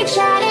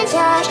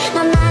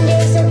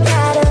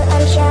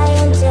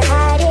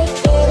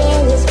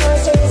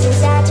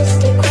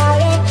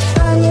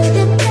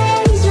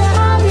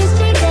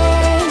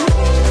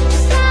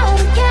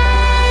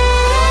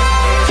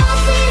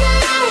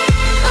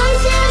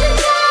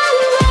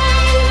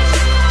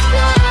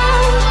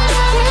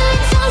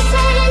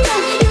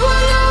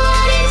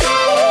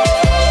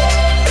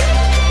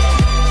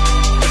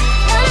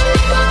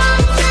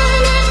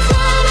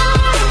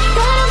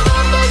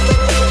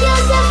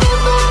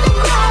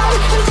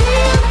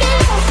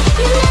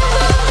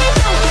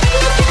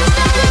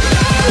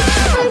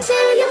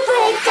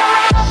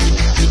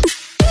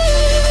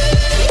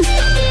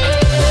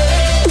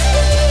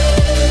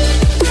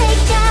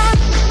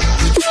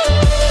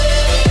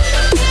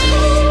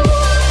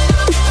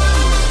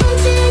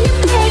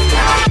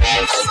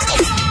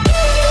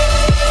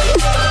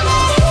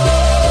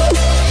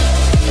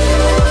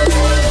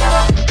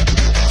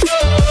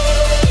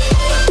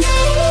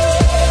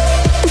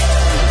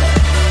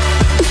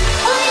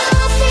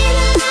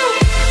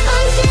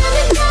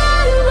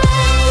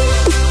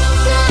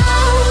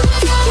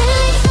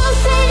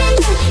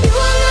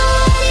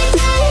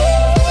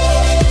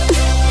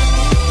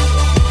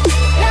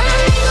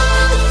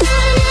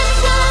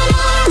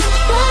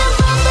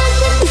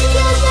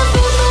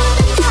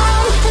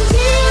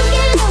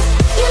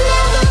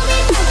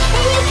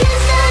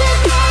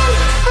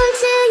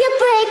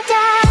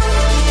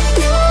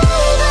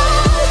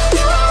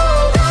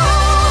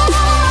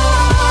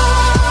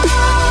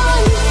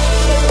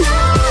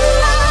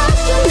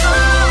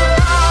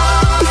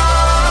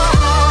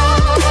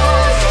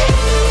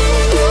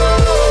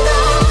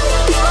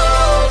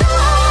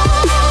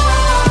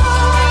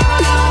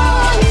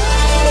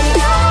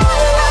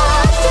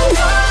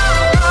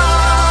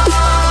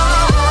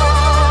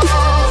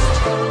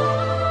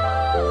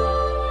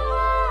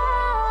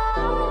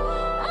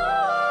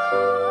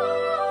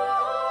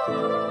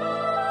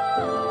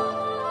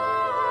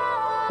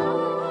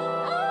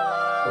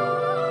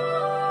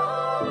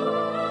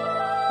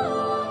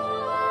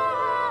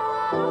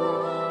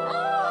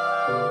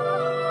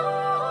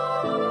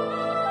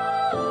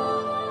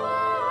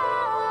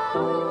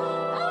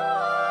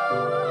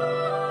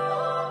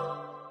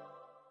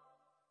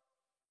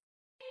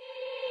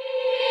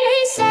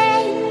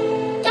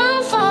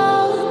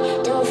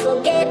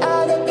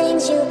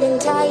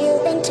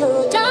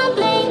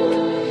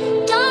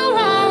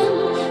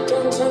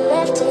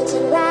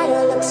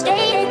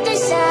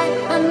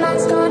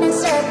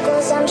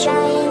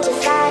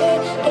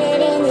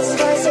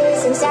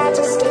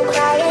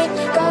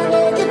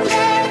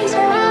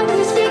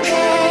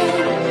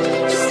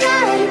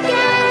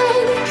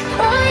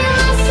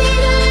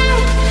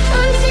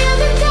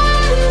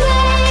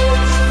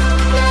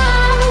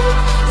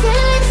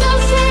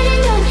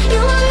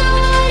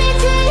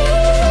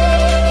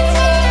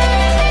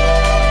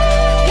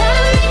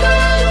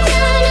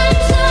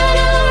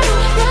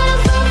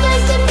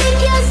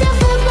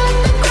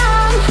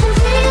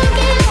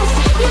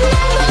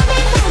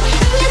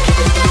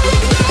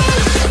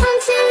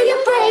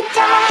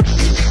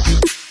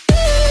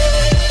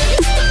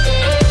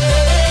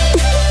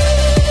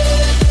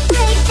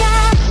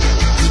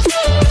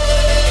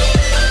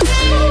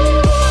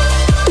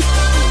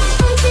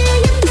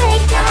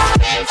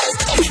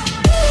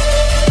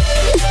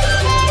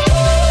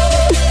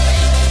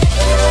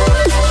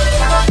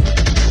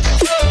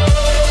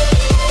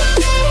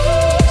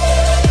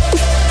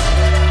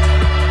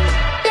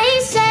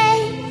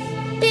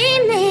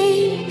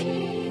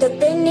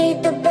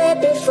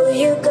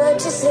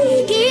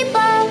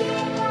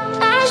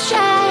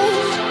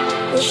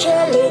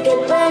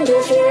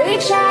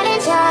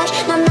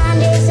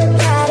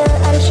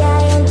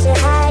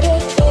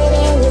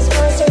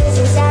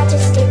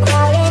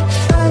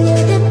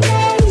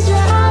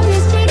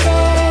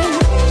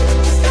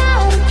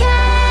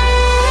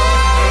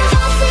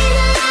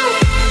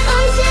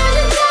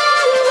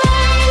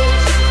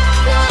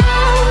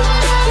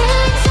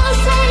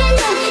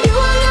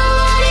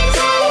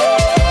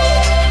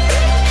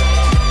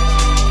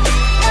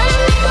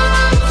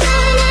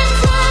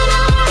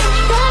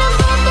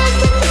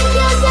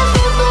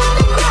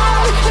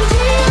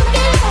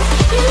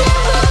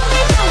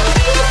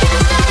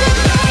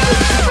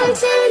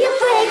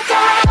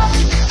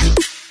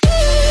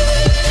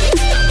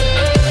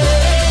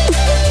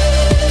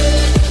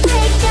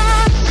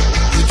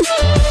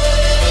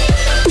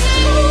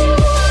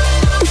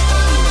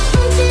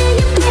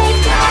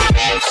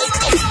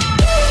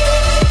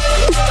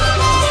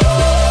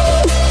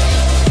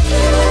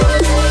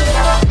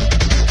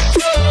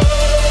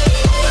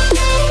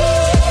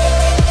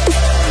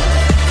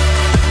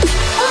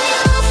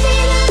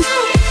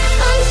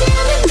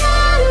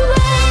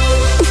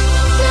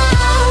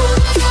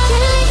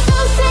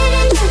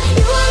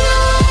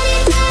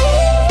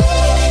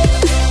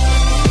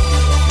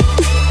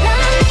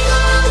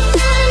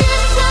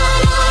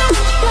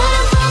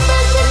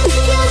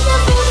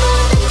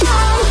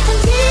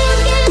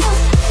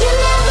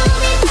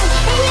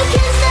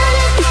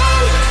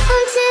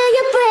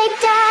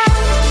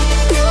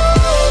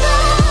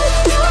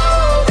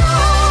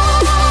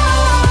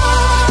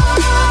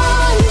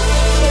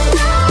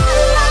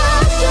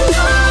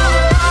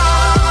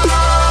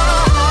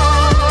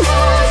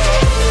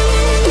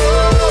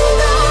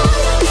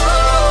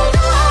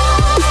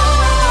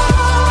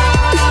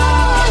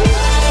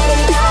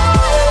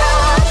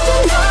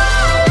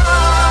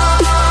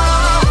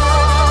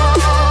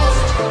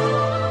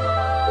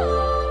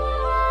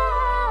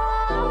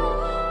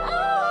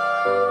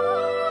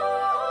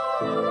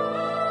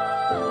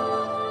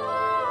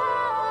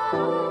They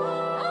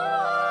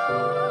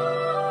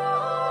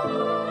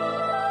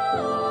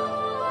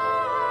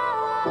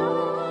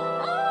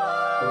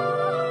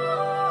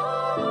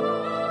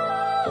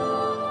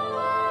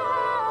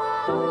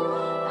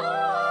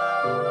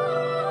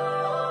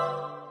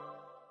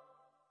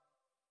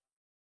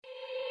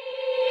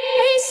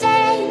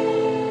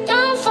say,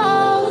 don't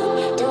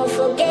fall, don't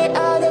forget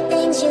all the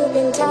things you've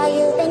been taught,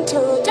 you've been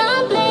told.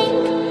 Don't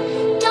blink,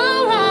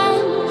 don't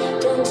run,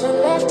 don't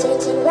turn left,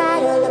 turn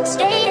right, or look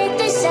straight at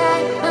the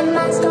sun. My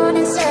mind's going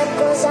in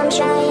circles, I'm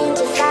trying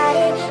to fight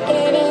it.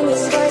 Getting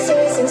these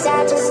voices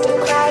inside to stay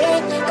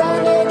quiet.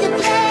 Going to the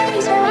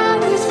place where all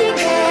this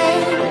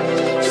began.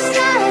 Just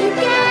start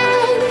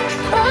again.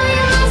 Oh,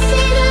 you won't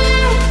see the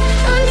light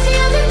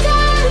until the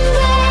dawn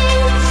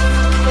breaks.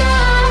 No,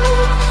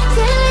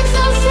 till it's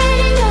all said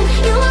and done,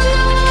 you won't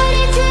know what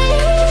it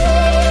takes.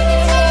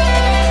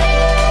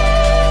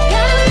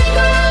 Gotta make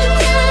a wrong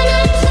turn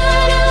and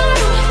turn around.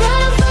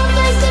 Gotta fall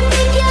fast to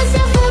pick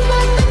yourself up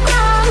off the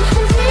ground.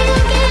 Until you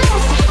get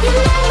lost,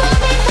 you'll never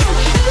be found.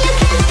 And you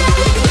can't start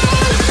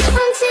again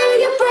until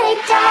you break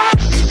down.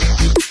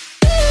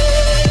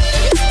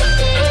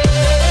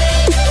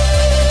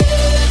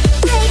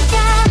 Break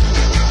down.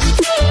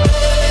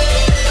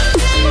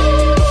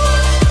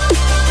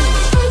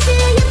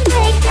 Until you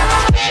break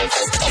down.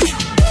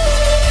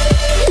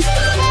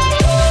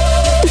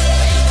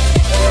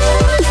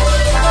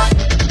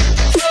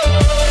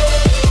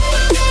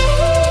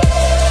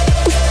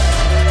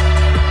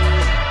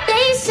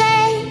 They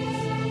say,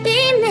 be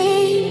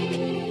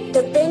meek,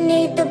 look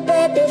beneath the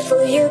bed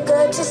before you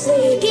go to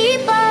sleep.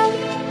 Keep on,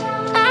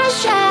 I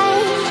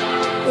shine.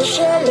 You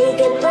surely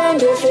get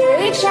burned if you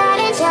reach out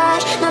and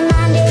touch. My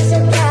mind is a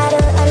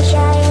battle, I'm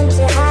trying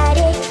to hide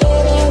it.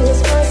 Getting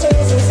these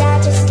voices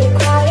inside to stay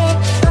quiet.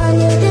 On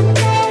you the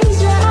place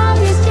where all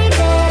this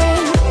began.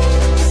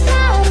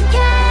 Start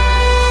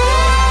again.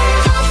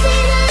 Don't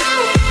see the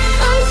light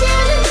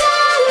until the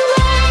dawn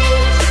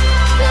breaks.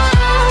 No,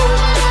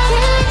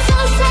 till it's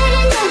all said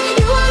and done,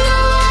 you won't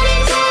know what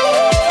it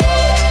takes.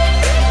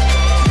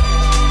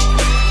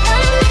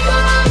 Gotta make a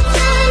wrong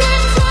turn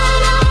and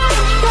turn around.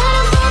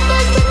 Gotta fall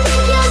fast to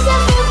pick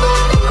yourself up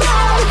off the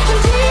ground.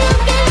 Until you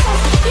get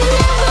lost, you'll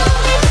never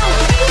be found.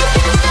 And you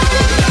can't start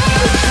again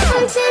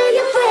until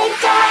you break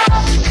down.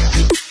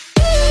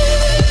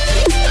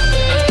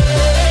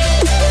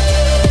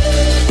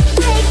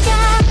 Break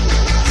down.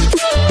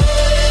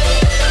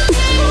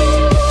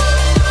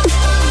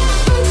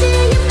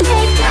 Until you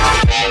break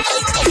down.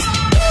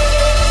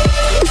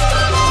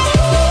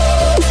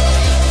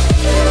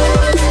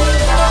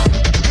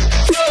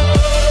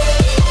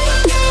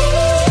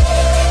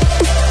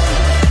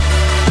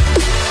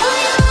 Oh,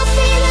 you won't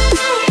see the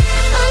light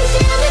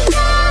until the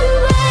dawn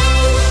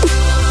breaks.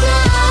 No,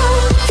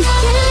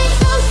 till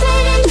it's all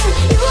said and done,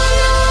 you won't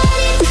know what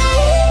it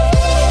takes.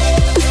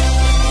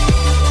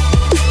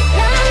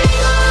 Gotta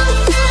make a wrong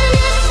turn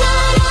and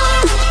turn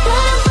around.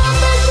 Gotta fall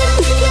fast to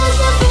pick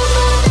yourself up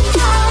off the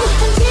ground.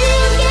 Until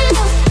you get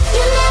lost,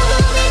 you'll never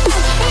be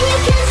found. And you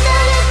can't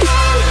start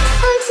again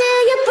until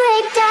you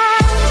break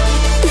down.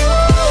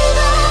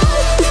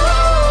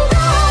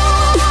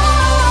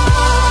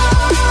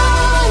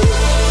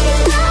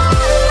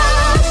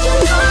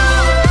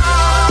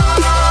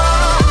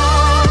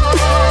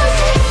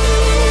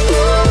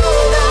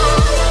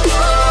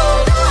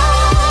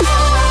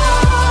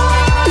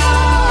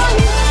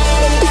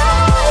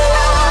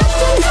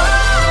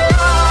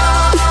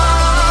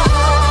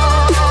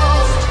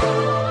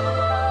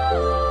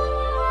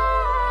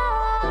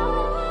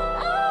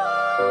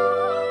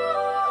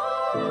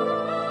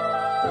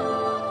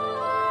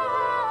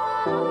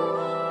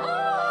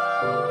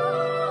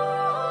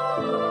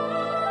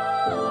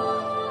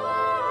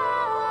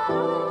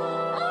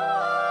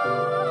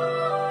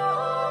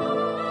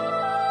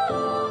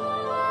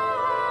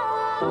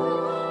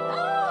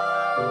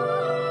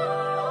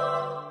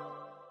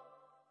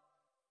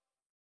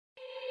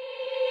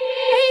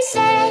 They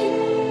say,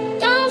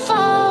 don't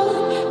fall,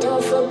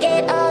 don't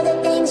forget all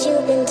the things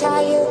you've been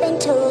taught, you've been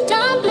told.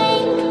 Don't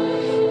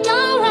blink,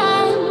 don't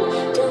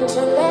run, don't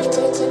turn left,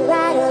 turn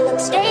right, or look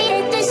straight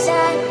at the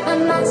sun. My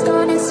mind's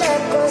going in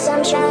circles,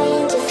 I'm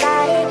trying to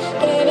fight it.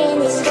 Getting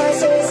these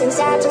voices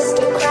inside to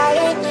stay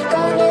quiet.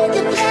 Going to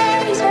the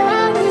place where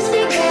all this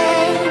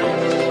began.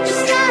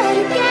 Just start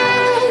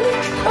again.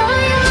 Oh,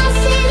 you won't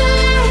see the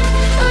light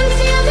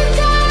until the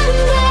dawn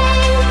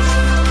breaks.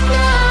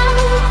 No,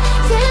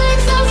 till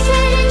it's all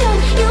said and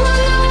done, you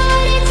won't know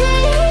what it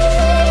takes.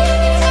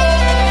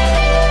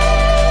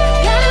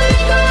 Gotta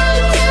make a wrong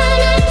turn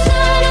and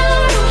turn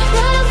around.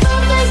 Gotta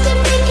fall fast to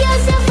pick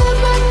yourself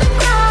up off the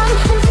ground.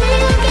 Until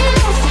you get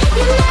lost,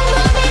 you'll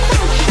never be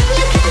found.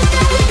 And you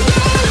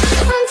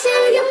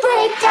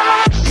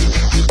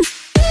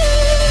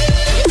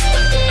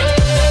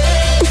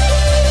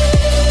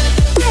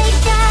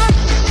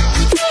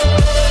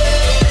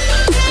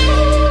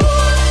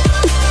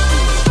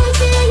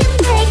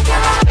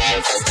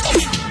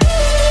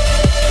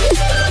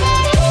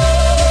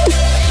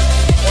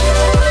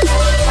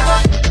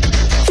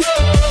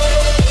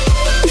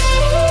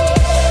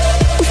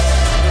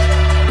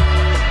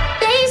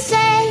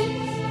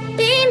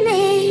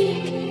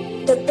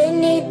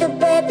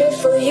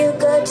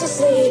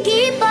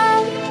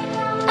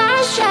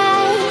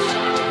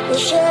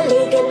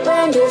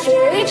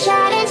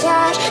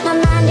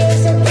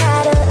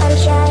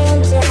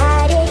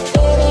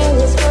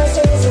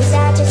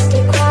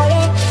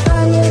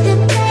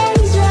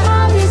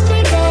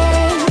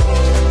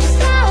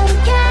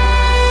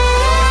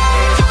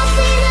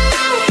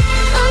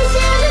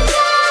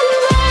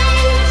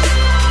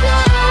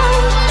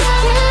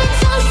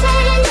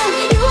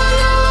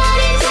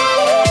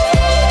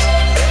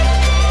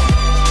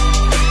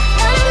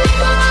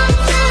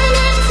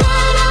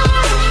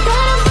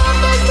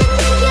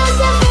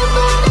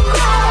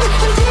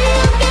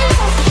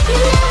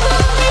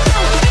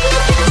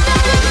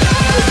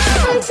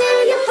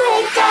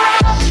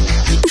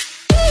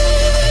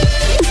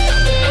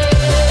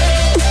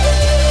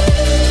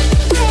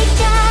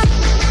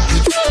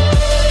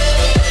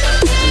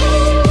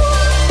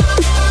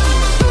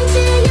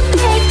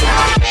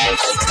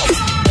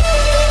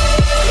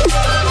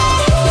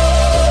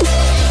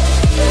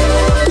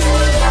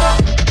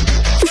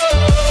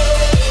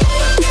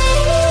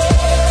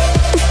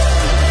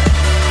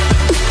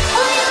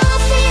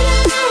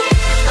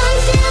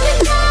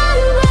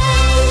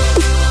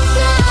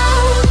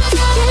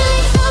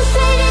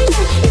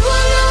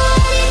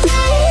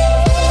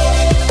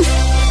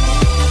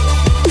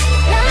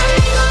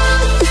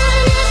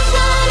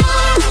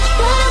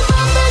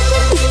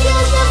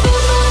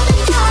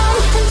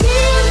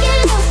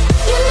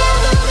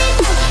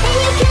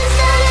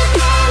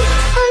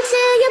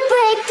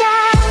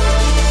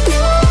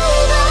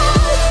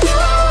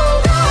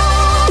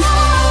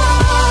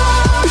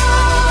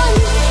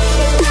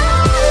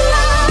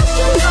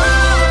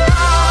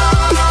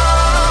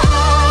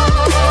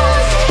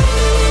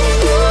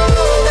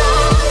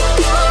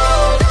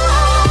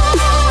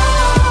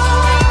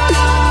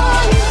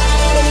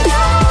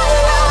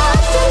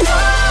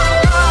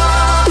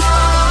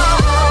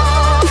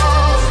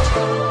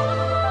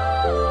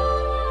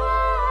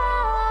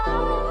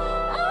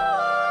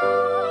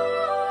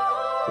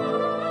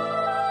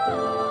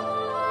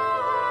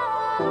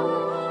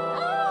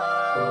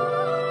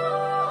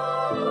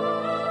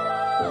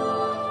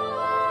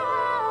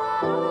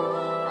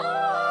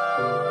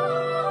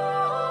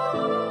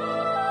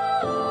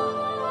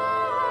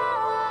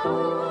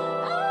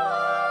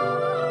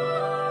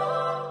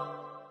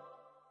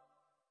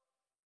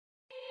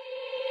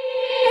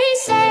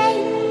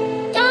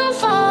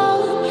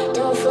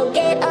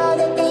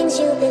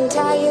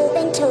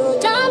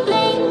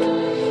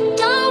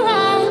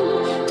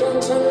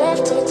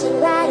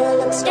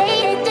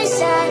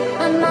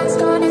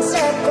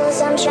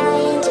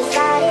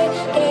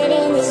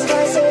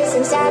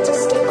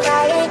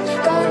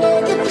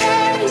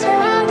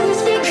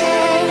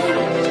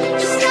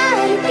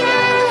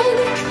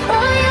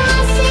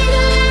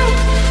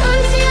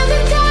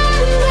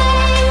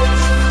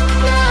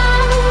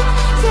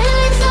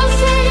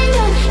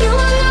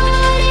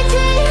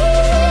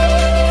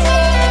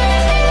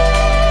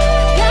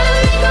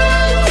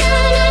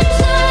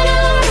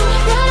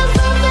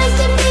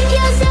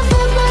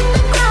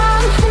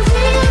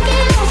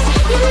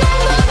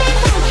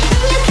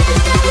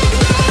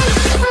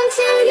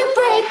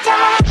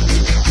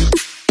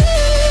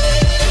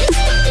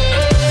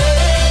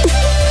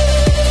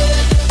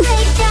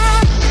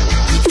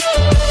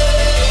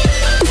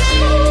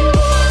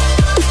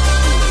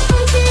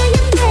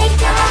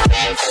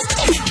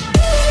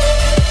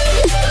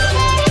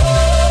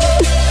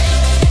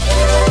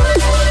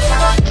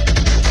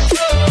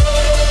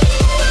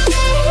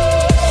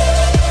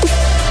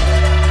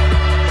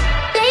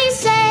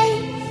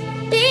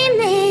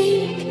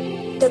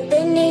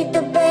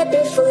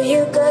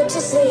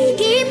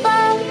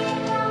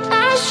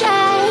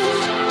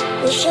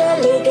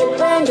surely get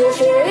burned if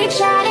you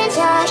reach out and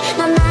touch.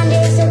 My mind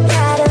is a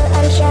battle,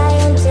 I'm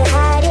trying to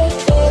hide it.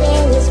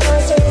 Getting these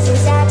voices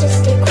inside to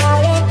stay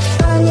quiet.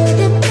 Only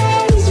the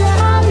place where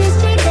all this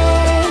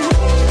began.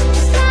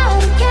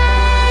 Start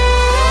again.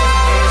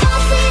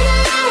 I'll see the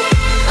light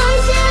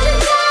until the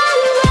dawn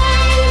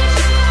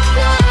breaks.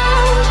 No,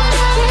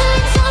 till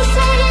it's all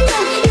said and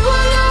done, you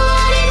won't know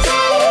what it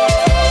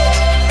takes.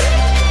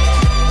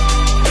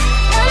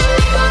 Gotta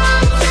make a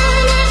wrong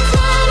turn and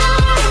turn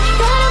around.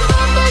 Gotta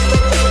focus to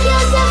pick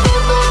yourself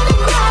up off the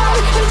ground.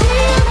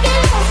 Until you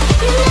get lost,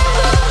 you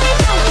never be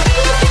done. And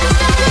you can't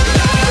start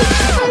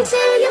again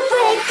until you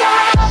break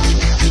down.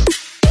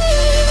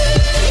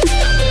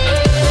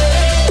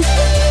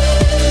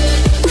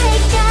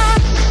 Break down.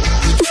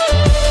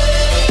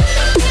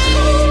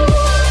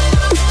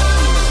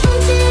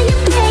 Until you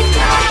break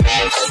down.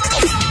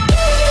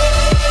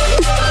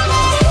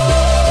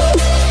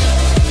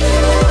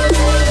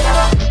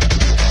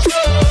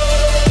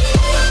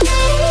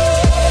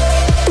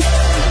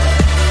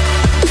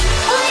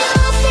 Oh, you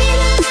won't see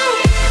the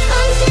light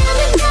until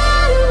the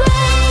dawn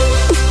breaks.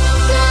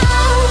 No,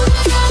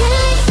 till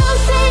it's all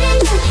said and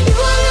done, you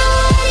won't know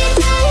what it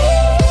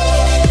takes.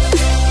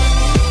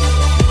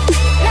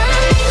 Gotta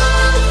make a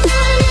wrong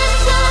turn and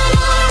turn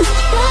around.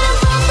 Gotta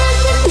focus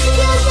to pick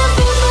yourself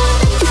up off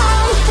the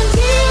ground.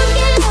 Until you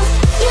get lost,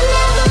 you'll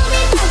never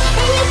be done.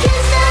 And you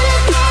can't start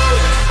again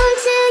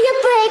until you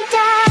break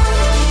down.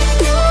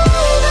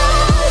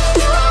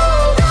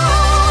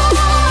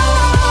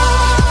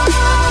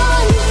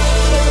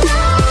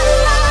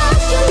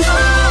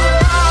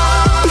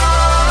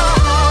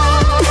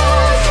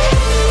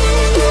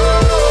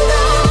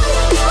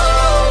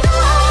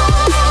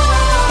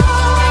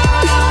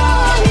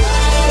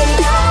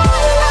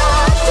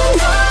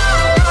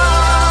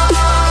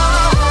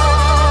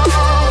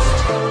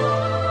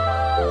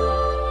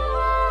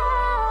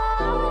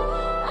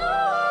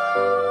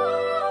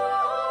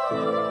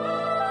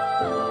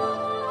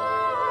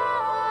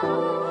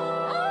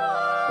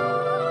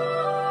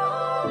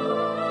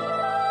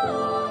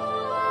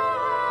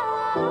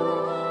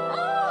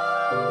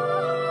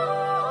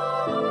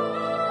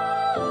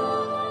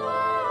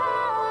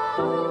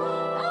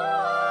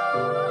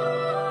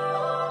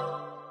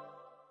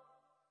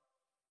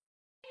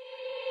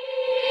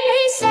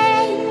 They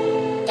say,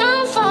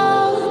 don't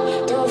fall,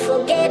 don't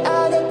forget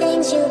all the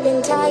things you've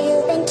been taught,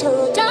 you've been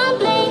told. Don't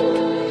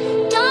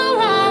blink, don't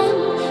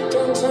run,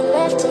 don't turn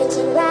left or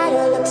turn right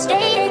or look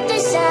straight at the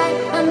sun.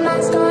 My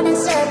mind's going in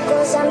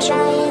circles, I'm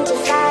trying to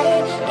fight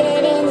it.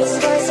 Getting these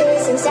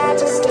voices inside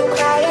to stay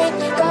quiet.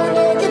 Going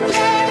to the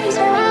place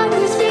where all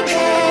this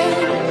began.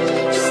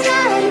 Just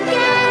start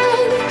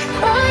again.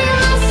 Oh, you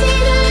won't see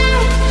the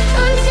light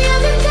until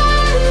the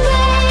dawn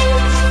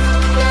breaks.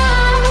 No,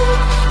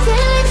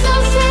 till it's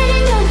all said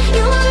and done,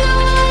 you won't know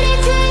what it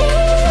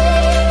takes.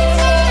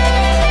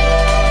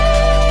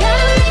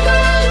 Gotta make a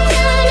wrong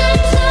turn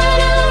and turn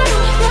around.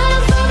 Gotta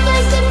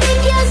focus to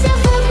pick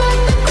yourself up off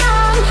the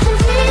ground.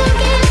 Until you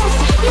get lost,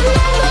 you'll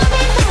never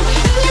be done.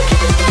 And you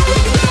can't start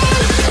again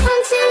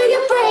until you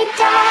break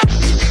down.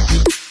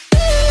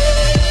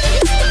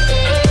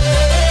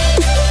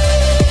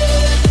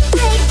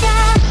 Break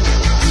down.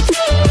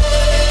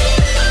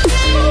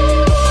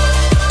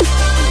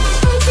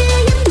 Until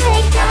you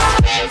break down.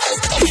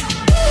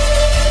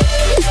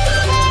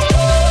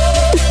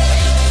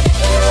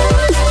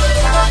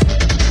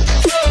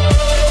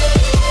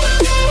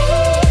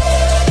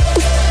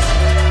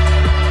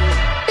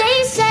 They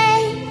say,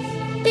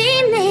 be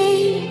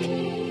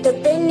meek, look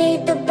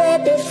beneath the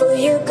bed before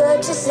you go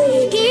to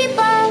sleep.